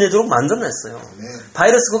다 이겨내도록 만들어냈어요. 아멘.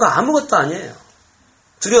 바이러스 그거 아무것도 아니에요.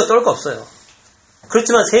 두려워 떨 거 없어요.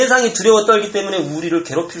 그렇지만 세상이 두려워 떨기 때문에 우리를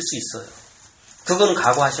괴롭힐 수 있어요. 그거는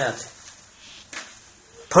각오하셔야 돼요.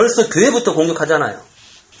 벌써 교회부터 공격하잖아요.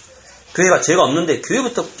 교회가 죄가 없는데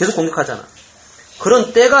교회부터 계속 공격하잖아.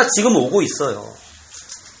 그런 때가 지금 오고 있어요.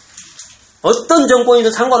 어떤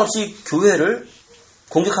정권이든 상관없이 교회를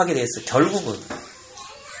공격하게 돼 있어요. 결국은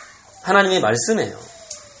하나님의 말씀이에요.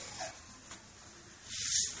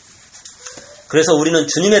 그래서 우리는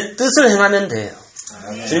주님의 뜻을 행하면 돼요.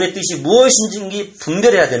 아멘. 주님의 뜻이 무엇인지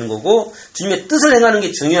분별해야 되는 거고 주님의 뜻을 행하는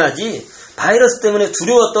게 중요하지 바이러스 때문에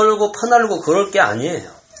두려워 떨고 퍼날르고 그럴 게 아니에요.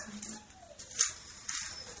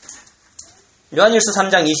 요한일서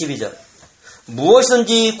 3장 22절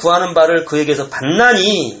무엇이든지 구하는 바를 그에게서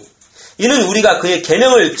받나니 이는 우리가 그의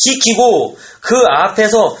계명을 지키고 그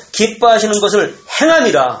앞에서 기뻐하시는 것을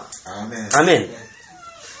행함이라. 아멘. 아멘.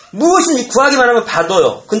 무엇인지 구하기만 하면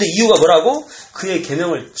받아요. 근데 이유가 뭐라고? 그의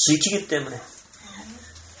계명을 지키기 때문에.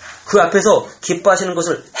 그 앞에서 기뻐하시는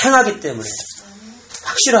것을 행하기 때문에.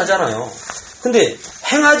 확실하잖아요. 근데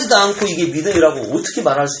행하지도 않고 이게 믿음이라고 어떻게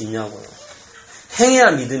말할 수 있냐고요.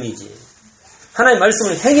 행해야 믿음이지. 하나님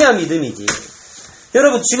말씀을 행해야 믿음이지.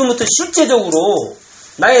 여러분 지금부터 실제적으로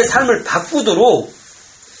나의 삶을 바꾸도록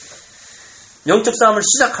영적 싸움을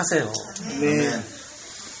시작하세요. 아멘.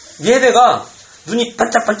 예배가 눈이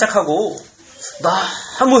반짝반짝하고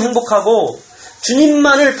너무 행복하고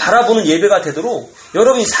주님만을 바라보는 예배가 되도록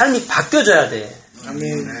여러분이 삶이 바뀌어져야 돼.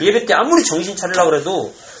 아멘. 예배 때 아무리 정신 차리려고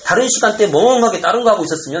해도 다른 시간대에 멍하게 다른 거 하고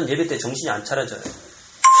있었으면 예배 때 정신이 안 차려져요.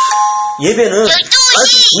 예배는 할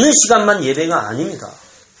수 있는 시간만 예배가 아닙니다.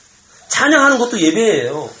 찬양하는 것도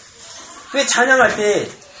예배예요. 왜 찬양할 때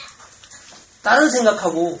다른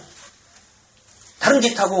생각하고 다른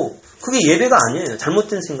짓 하고 그게 예배가 아니에요.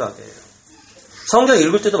 잘못된 생각이에요. 성경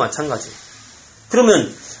읽을 때도 마찬가지.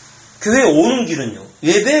 그러면 교회에 오는 길은요.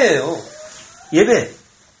 예배예요. 예배.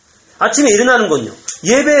 아침에 일어나는 건요.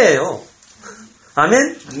 예배예요.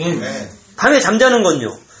 아멘? 아멘. 밤에 잠자는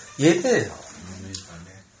건요. 예배예요.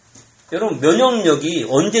 여러분 면역력이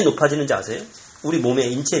언제 높아지는지 아세요? 우리 몸에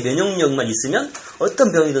인체 면역력만 있으면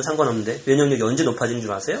어떤 병이든 상관없는데 면역력이 언제 높아지는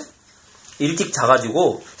줄 아세요? 일찍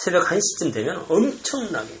자가지고 새벽 1시쯤 되면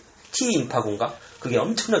엄청나게 T인파구인가? 그게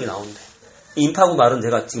엄청나게 나오는데 이 인파구 말은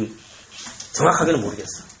제가 지금 정확하게는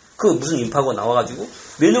모르겠어. 그 무슨 인파구가 나와가지고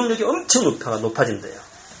면역력이 엄청 높아진대요.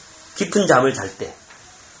 깊은 잠을 잘 때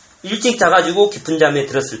일찍 자가지고 깊은 잠에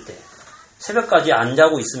들었을 때 새벽까지 안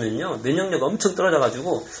자고 있으면요 면역력 엄청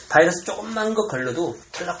떨어져가지고 바이러스 조금만 거 걸려도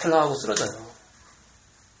켈락켈락하고 쓰러져요.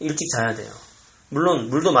 일찍 자야 돼요. 물론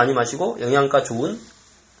물도 많이 마시고 영양가 좋은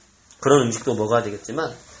그런 음식도 먹어야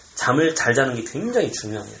되겠지만 잠을 잘 자는 게 굉장히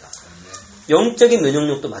중요합니다. 영적인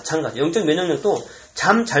면역력도 마찬가지. 영적 면역력도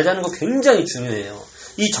잠 잘 자는 거 굉장히 중요해요.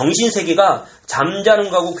 이 정신세계가 잠자는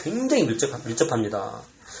거하고 굉장히 밀접합니다.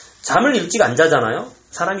 잠을 일찍 안 자잖아요.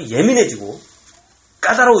 사람이 예민해지고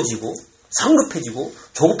까다로워지고 성급해지고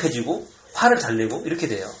조급해지고 화를 잘 내고 이렇게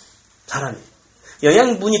돼요. 사람이.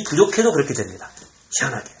 영양분이 부족해도 그렇게 됩니다.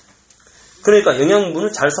 희한하게. 그러니까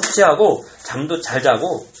영양분을 잘 섭취하고 잠도 잘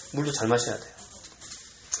자고 물도 잘 마셔야 돼요.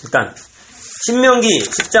 일단 신명기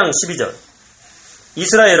 10장 12절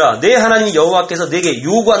이스라엘아 내 하나님 여호와께서 내게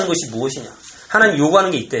요구하는 것이 무엇이냐? 하나님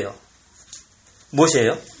요구하는 게 있대요.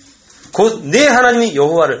 무엇이에요? 곧 내 하나님이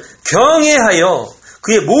여호와를 경외하여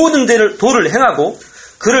그의 모든 도를 행하고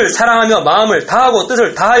그를 사랑하며 마음을 다하고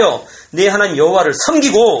뜻을 다하여 내 하나님 여호와를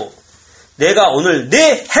섬기고 내가 오늘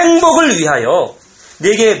내 행복을 위하여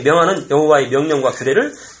내게 명하는 여호와의 명령과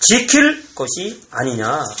규례를 지킬 것이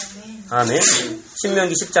아니냐. 아멘.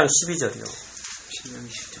 신명기 10장 12절이요.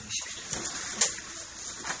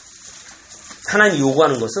 하나님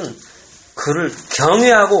요구하는 것은 그를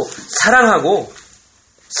경외하고 사랑하고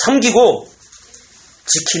섬기고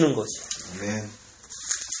지키는 것이.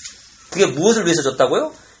 그게 무엇을 위해서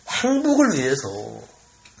줬다고요? 행복을 위해서.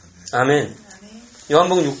 아멘.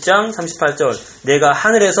 요한복음 6장 38절 내가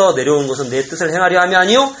하늘에서 내려온 것은 내 뜻을 행하려 함이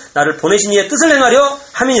아니요 나를 보내신 이의 뜻을 행하려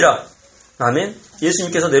함이니라. 아멘.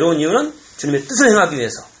 예수님께서 내려온 이유는 주님의 뜻을 행하기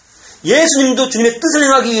위해서. 예수님도 주님의 뜻을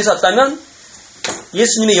행하기 위해서 왔다면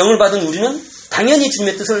예수님의 영을 받은 우리는 당연히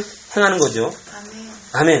주님의 뜻을 행하는 거죠.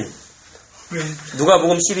 아멘.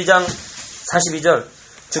 누가복음 12장 42절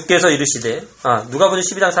주께서 이르시되 누가복음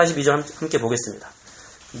 12장 42절 함께 보겠습니다.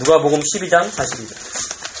 누가복음 12장 42절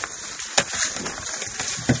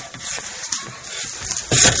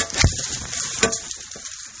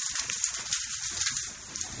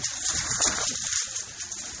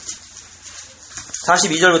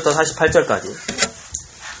 (42절부터) (48절까지)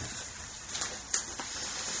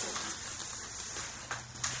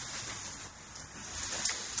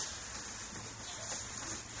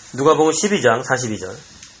 누가복음 12장 42절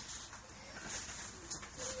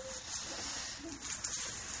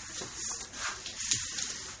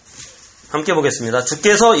함께 보겠습니다.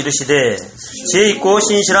 주께서 이르시되 지혜 있고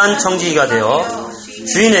신실한 청지기가 되어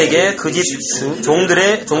주인에게 그 집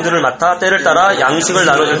종들을 맡아 때를 따라 양식을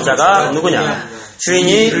나눠줄 자가 누구냐?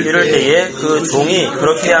 주인이 이럴 때에 그 종이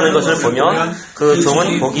그렇게 하는 것을 보면 그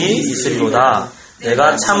종은 복이 있으리로다.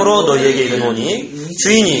 내가 참으로 너희에게 이르노니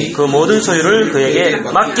주인이 그 모든 소유를 그에게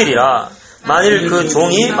맡기리라. 만일 그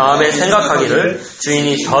종이 마음에 생각하기를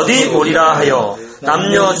주인이 더디 오리라 하여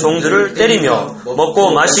남녀 종들을 때리며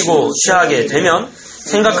먹고 마시고 취하게 되면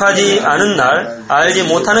생각하지 않은 날 알지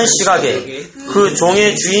못하는 시각에 그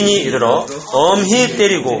종의 주인이 이르러 엄히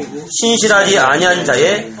때리고 신실하지 아니한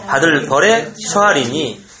자의 받을 벌에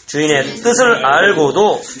처하리니 주인의 뜻을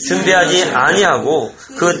알고도 준비하지 아니하고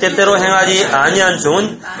그 때때로 행하지 아니한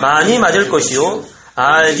종은 많이 맞을 것이요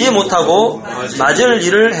알지 못하고 맞을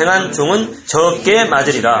일을 행한 종은 적게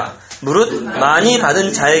맞으리라. 무릇 많이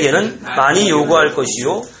받은 자에게는 많이 요구할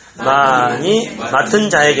것이요 많이 맡은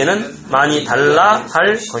자에게는 많이 달라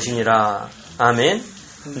할 것이니라. 아멘.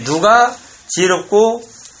 누가 지혜롭고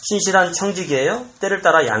신실한 청지기예요? 때를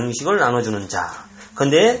따라 양식을 나눠주는 자.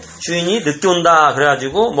 근데 주인이 늦게 온다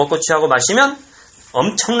그래가지고 먹고 취하고 마시면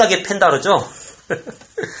엄청나게 팬다 그러죠.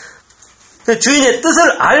 주인의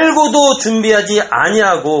뜻을 알고도 준비하지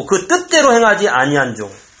아니하고 그 뜻대로 행하지 아니한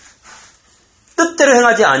종. 뜻대로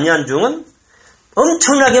행하지 아니한 종은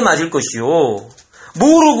엄청나게 맞을 것이요.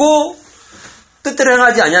 모르고 뜻대로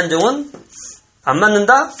행하지 아니한 종은 안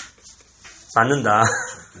맞는다? 맞는다.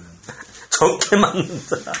 적게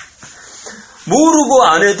맞는다. 모르고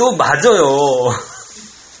안 해도 맞아요.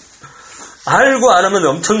 알고 안 하면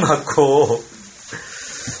엄청 맞고.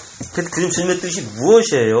 그 주님의 뜻이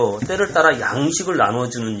무엇이에요? 때를 따라 양식을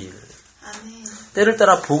나눠주는 일. 때를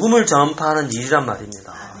따라 복음을 전파하는 일이란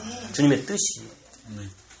말입니다. 주님의 뜻이.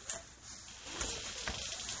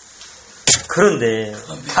 그런데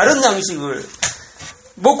다른 양식을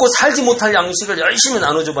먹고 살지 못할 양식을 열심히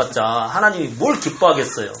나눠줘봤자 하나님이 뭘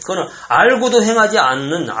기뻐하겠어요. 그거는 알고도 행하지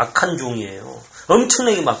않는 악한 종이에요.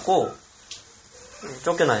 엄청나게 맞고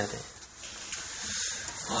쫓겨나야 돼.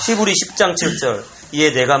 히브리 10장 7절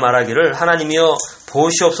이에 내가 말하기를 하나님이여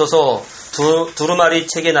보시옵소서 두루마리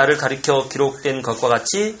책에 나를 가리켜 기록된 것과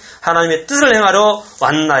같이 하나님의 뜻을 행하러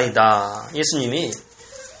왔나이다. 예수님이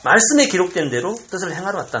말씀에 기록된 대로 뜻을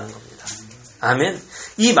행하러 왔다는 겁니다. 아멘.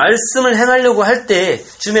 이 말씀을 행하려고 할 때,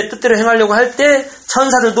 주님의 뜻대로 행하려고 할 때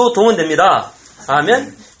천사들도 동원됩니다.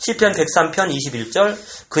 아멘. 시편 103편 21절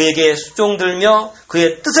그에게 수종들며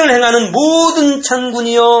그의 뜻을 행하는 모든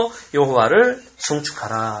천군이여 여호와를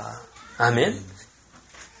송축하라. 아멘.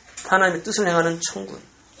 하나님의 뜻을 행하는 천군.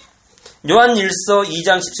 요한일서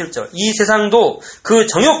 2장 17절 이 세상도 그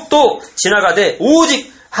정욕도 지나가되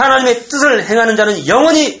오직 하나님의 뜻을 행하는 자는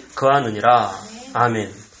영원히 거하느니라.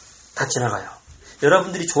 아멘. 다 지나가요.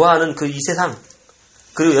 여러분들이 좋아하는 그 이 세상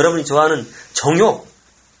그리고 여러분이 좋아하는 정욕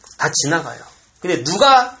다 지나가요. 근데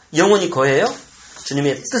누가 영원히 거해요?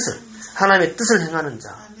 주님의 뜻을 하나님의 뜻을 행하는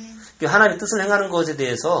자. 하나님의 뜻을 행하는 것에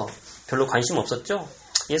대해서 별로 관심 없었죠.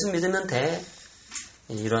 예수 믿으면 돼.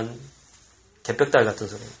 이런 개벽달 같은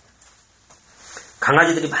소리.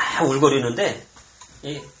 강아지들이 막 울거리는데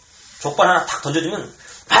이 족발 하나 탁 던져주면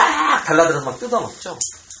막 달라들어서 막 뜯어먹죠.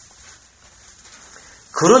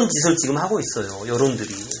 그런 짓을 지금 하고 있어요.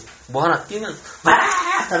 여론들이 뭐 하나 끼면 막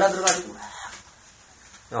달라들어가지고 막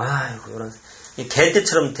아이고 이런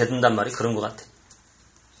개떼처럼 대든단 말이 그런 것 같아.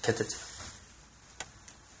 개떼처럼.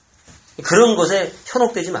 그런 것에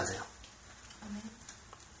현혹되지 마세요.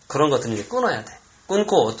 그런 것들은 이제 끊어야 돼.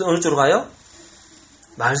 끊고 어느 쪽으로 가요?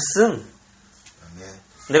 말씀.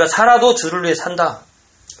 내가 살아도 주를 위해 산다.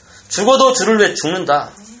 죽어도 주를 위해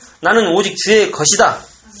죽는다. 나는 오직 주의 것이다.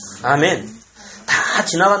 아멘. 다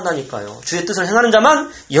지나간다니까요. 주의 뜻을 행하는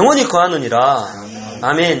자만 영원히 거하느니라.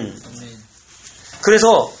 아멘.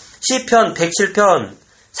 그래서 시편 107편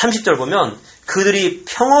 30절 보면 그들이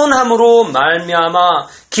평온함으로 말미암아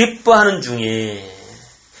기뻐하는 중에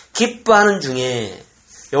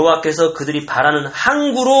여호와께서 그들이 바라는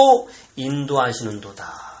항구로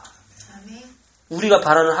인도하시는도다. 우리가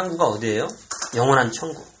바라는 항구가 어디예요? 영원한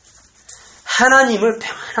천국. 하나님을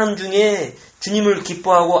평안함 중에 주님을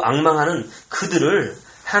기뻐하고 앙망하는 그들을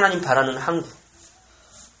하나님 바라는 항구,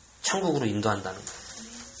 천국으로 인도한다는 거예요.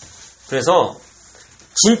 그래서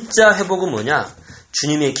진짜 회복은 뭐냐?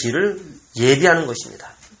 주님의 길을 예비하는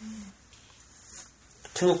것입니다.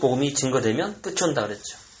 천국 복음이 증거되면 끝이 온다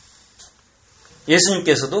그랬죠.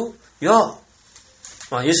 예수님께서도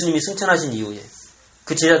예수님이 승천하신 이후에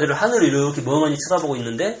그 제자들을 하늘을 이렇게 멍하니 쳐다보고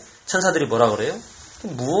있는데 천사들이 뭐라 그래요?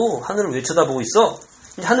 뭐 하늘을 왜 쳐다보고 있어?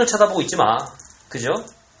 하늘 쳐다보고 있지 마. 그죠?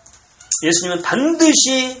 예수님은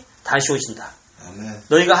반드시 다시 오신다. 아멘.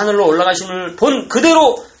 너희가 하늘로 올라가심을 본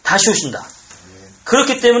그대로 다시 오신다. 아멘.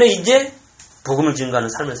 그렇기 때문에 이제 복음을 증거하는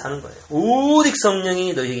삶을 사는 거예요. 오직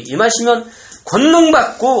성령이 너희에게 임하시면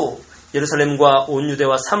권능받고 예루살렘과 온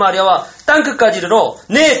유대와 사마리아와 땅끝까지 이르러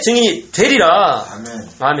내 증인이 되리라. 아멘.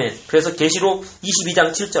 아멘. 그래서 계시록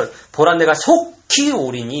 22장 7절 보라 내가 속히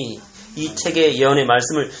오리니 이 책의 예언의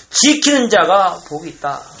말씀을 지키는 자가 복이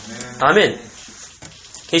있다. 아멘.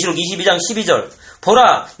 계시록 22장 12절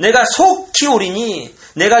보라 내가 속히 오리니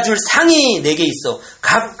내가 줄 상이 내게 있어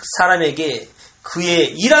각 사람에게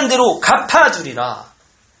그의 일한 대로 갚아주리라.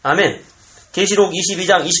 아멘. 계시록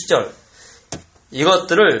 22장 20절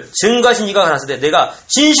이것들을 증거하신 이가 가라사대 내가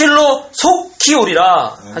진실로 속히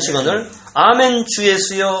오리라 하시거늘 아멘 주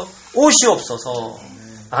예수여 오시옵소서.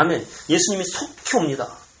 아멘. 예수님이 속히 옵니다.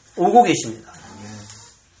 오고 계십니다.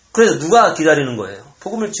 그래서 누가 기다리는 거예요?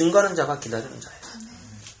 복음을 증거하는 자가 기다리는 자예요.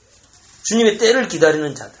 주님의 때를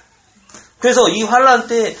기다리는 자들. 그래서 이 환난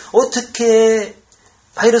때 어떻게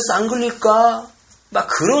바이러스 안 걸릴까? 막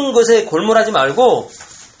그런 것에 골몰하지 말고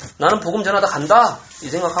나는 복음 전하다 간다 이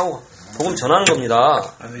생각하고 복음 전하는 겁니다.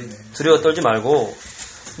 두려워 떨지 말고.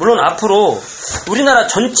 물론 앞으로 우리나라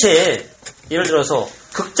전체에 예를 들어서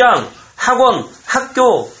극장, 학원,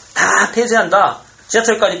 학교 다 폐쇄한다.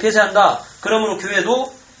 지하철까지 폐쇄한다. 그러므로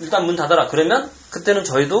교회도 일단 문 닫아라. 그러면 그때는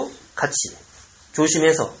저희도 같이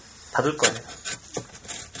조심해서 닫을 거예요.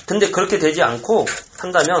 근데 그렇게 되지 않고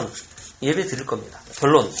한다면 예배 드릴 겁니다.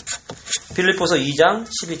 결론. 빌립보서 2장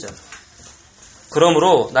 12절.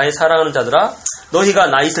 그러므로 나의 사랑하는 자들아 너희가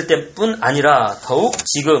나 있을 때뿐 아니라 더욱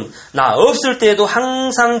지금 나 없을 때에도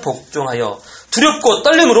항상 복종하여 두렵고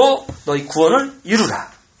떨림으로 너희 구원을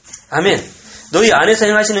이루라. 아멘. 너희 안에서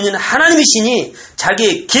행하시는 이는 하나님이시니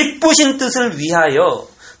자기의 기쁘신 뜻을 위하여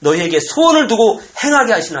너희에게 소원을 두고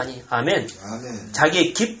행하게 하시나니. 아멘. 아멘.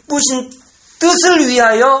 자기의 기쁘신 뜻을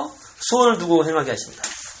위하여 소원을 두고 행하게 하십니다.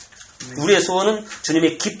 우리의 소원은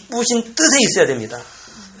주님의 기쁘신 뜻에 있어야 됩니다.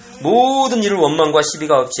 모든 일을 원망과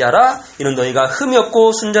시비가 없지 하라. 이는 너희가 흠이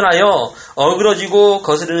없고 순전하여 어그러지고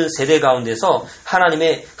거스르는 세대 가운데서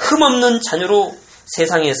하나님의 흠없는 자녀로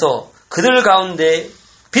세상에서 그들 가운데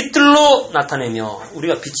빛들로 나타내며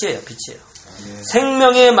우리가 빛이에요.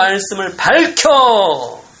 생명의 말씀을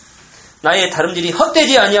밝혀 나의 다름질이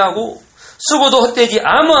헛되지 아니하고 수고도 헛되지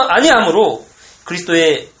아니하므로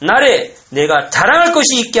그리스도의 날에 내가 자랑할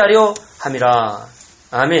것이 있게 하려 함이라.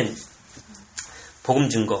 아멘. 복음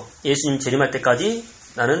증거. 예수님 재림할 때까지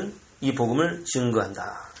나는 이 복음을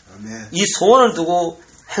증거한다. 아멘. 이 소원을 두고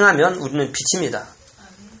행하면 우리는 빛입니다.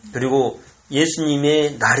 그리고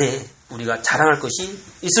예수님의 날에 우리가 자랑할 것이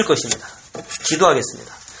있을 것입니다.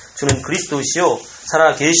 기도하겠습니다. 주는 그리스도시요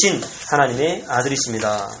살아계신 하나님의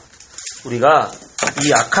아들이십니다. 우리가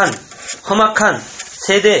이 악한 험악한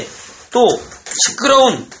세대 또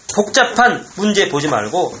시끄러운 복잡한 문제 보지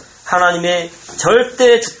말고 하나님의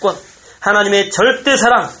절대 주권, 하나님의 절대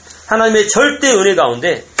사랑, 하나님의 절대 은혜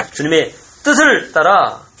가운데 주님의 뜻을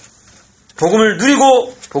따라 복음을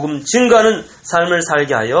누리고 복음 증거하는 삶을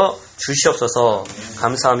살게 하여 주시옵소서.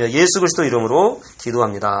 감사하며 예수 그리스도 이름으로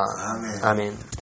기도합니다. 아멘. 아멘.